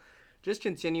general, just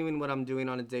continuing what I'm doing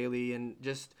on a daily, and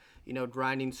just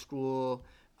grinding school,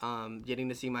 getting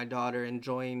to see my daughter,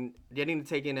 getting to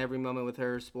take in every moment with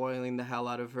her, spoiling the hell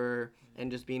out of her, and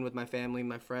just being with my family,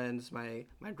 my friends, my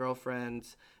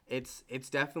girlfriends. It's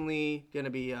definitely gonna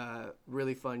be a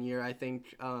really fun year. I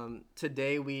think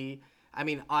today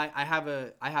I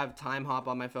have Time Hop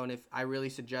on my phone. If I really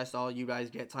suggest all you guys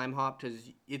get Time Hop,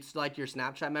 because it's like your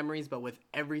Snapchat memories, but with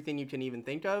everything you can even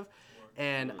think of.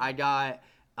 And I got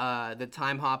the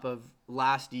Time Hop of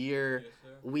last year.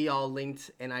 We all linked,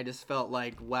 and I just felt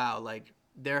like, wow, like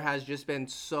there has just been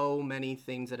so many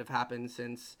things that have happened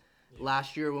since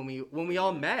last year when we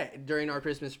all met during our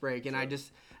Christmas break. And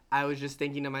I was just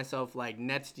thinking to myself, like,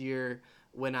 next year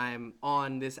when I'm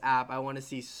on this app, I want to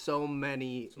see so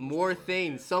many more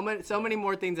things, so many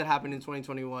more things that happened in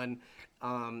 2021.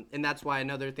 And that's why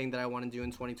another thing that I want to do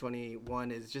in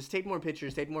 2021 is just take more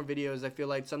pictures, take more videos. I feel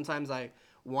like sometimes I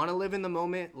want to live in the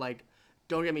moment, like,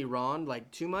 don't get me wrong, like,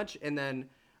 too much, and then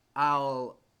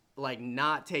I'll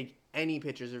not take any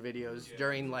pictures or videos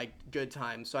during good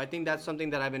times. So I think that's something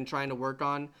that I've been trying to work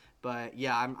on. But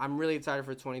I'm really excited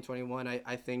for 2021.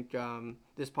 I think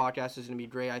this podcast is gonna be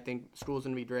great. I think school's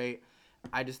gonna be great.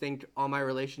 I just think all my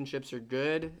relationships are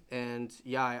good, and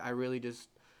I really just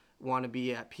want to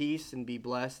be at peace and be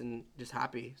blessed and just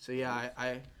happy. So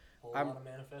I whole lot of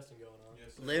manifesting going on.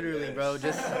 Literally, bro,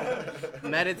 just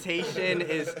meditation,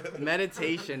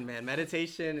 man.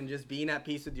 Meditation and just being at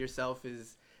peace with yourself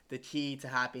the key to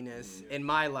happiness in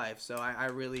my life. So I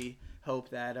really hope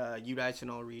that you guys can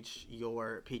all reach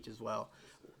your peak as well.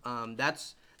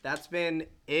 That's been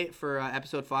it for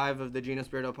episode 5 of the Gino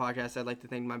Spirito Podcast. I'd like to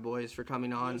thank my boys for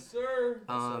coming on. Yes, sir.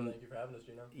 Thank you for having us,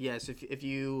 Gino. Yes, if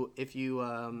you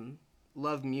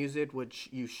love music, which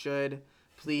you should,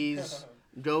 please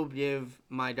go give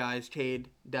my guys Cade,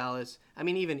 Dallas. I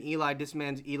mean, even Eli.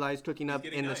 Eli's cooking up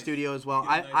in the studio as well.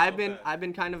 I've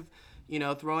been kind of,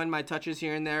 throwing my touches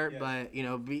here and there, but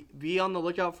be on the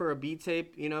lookout for a beat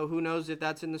tape. Who knows if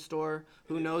that's in the store?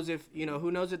 Who knows if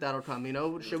that'll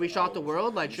come? Should we shock the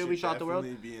world? Like, should we shock the world?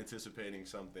 Definitely be anticipating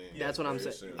something. That's what I'm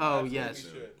saying. Soon. Oh, Absolutely yes.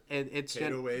 It's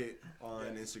Cade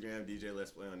on Instagram, DJ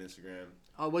Let's Play on Instagram.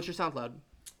 Oh, what's your SoundCloud?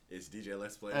 It's DJ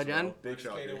Let's Play Again? as well. Big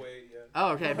shocker.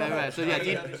 Oh, okay, bet. So yeah,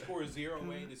 the score is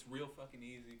 0-8. It's real fucking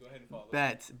easy. Go ahead and follow.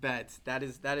 Bet. That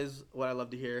is what I love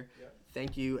to hear. Yeah.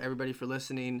 Thank you everybody for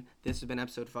listening. This has been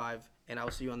episode 5, and I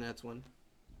will see you on the next one.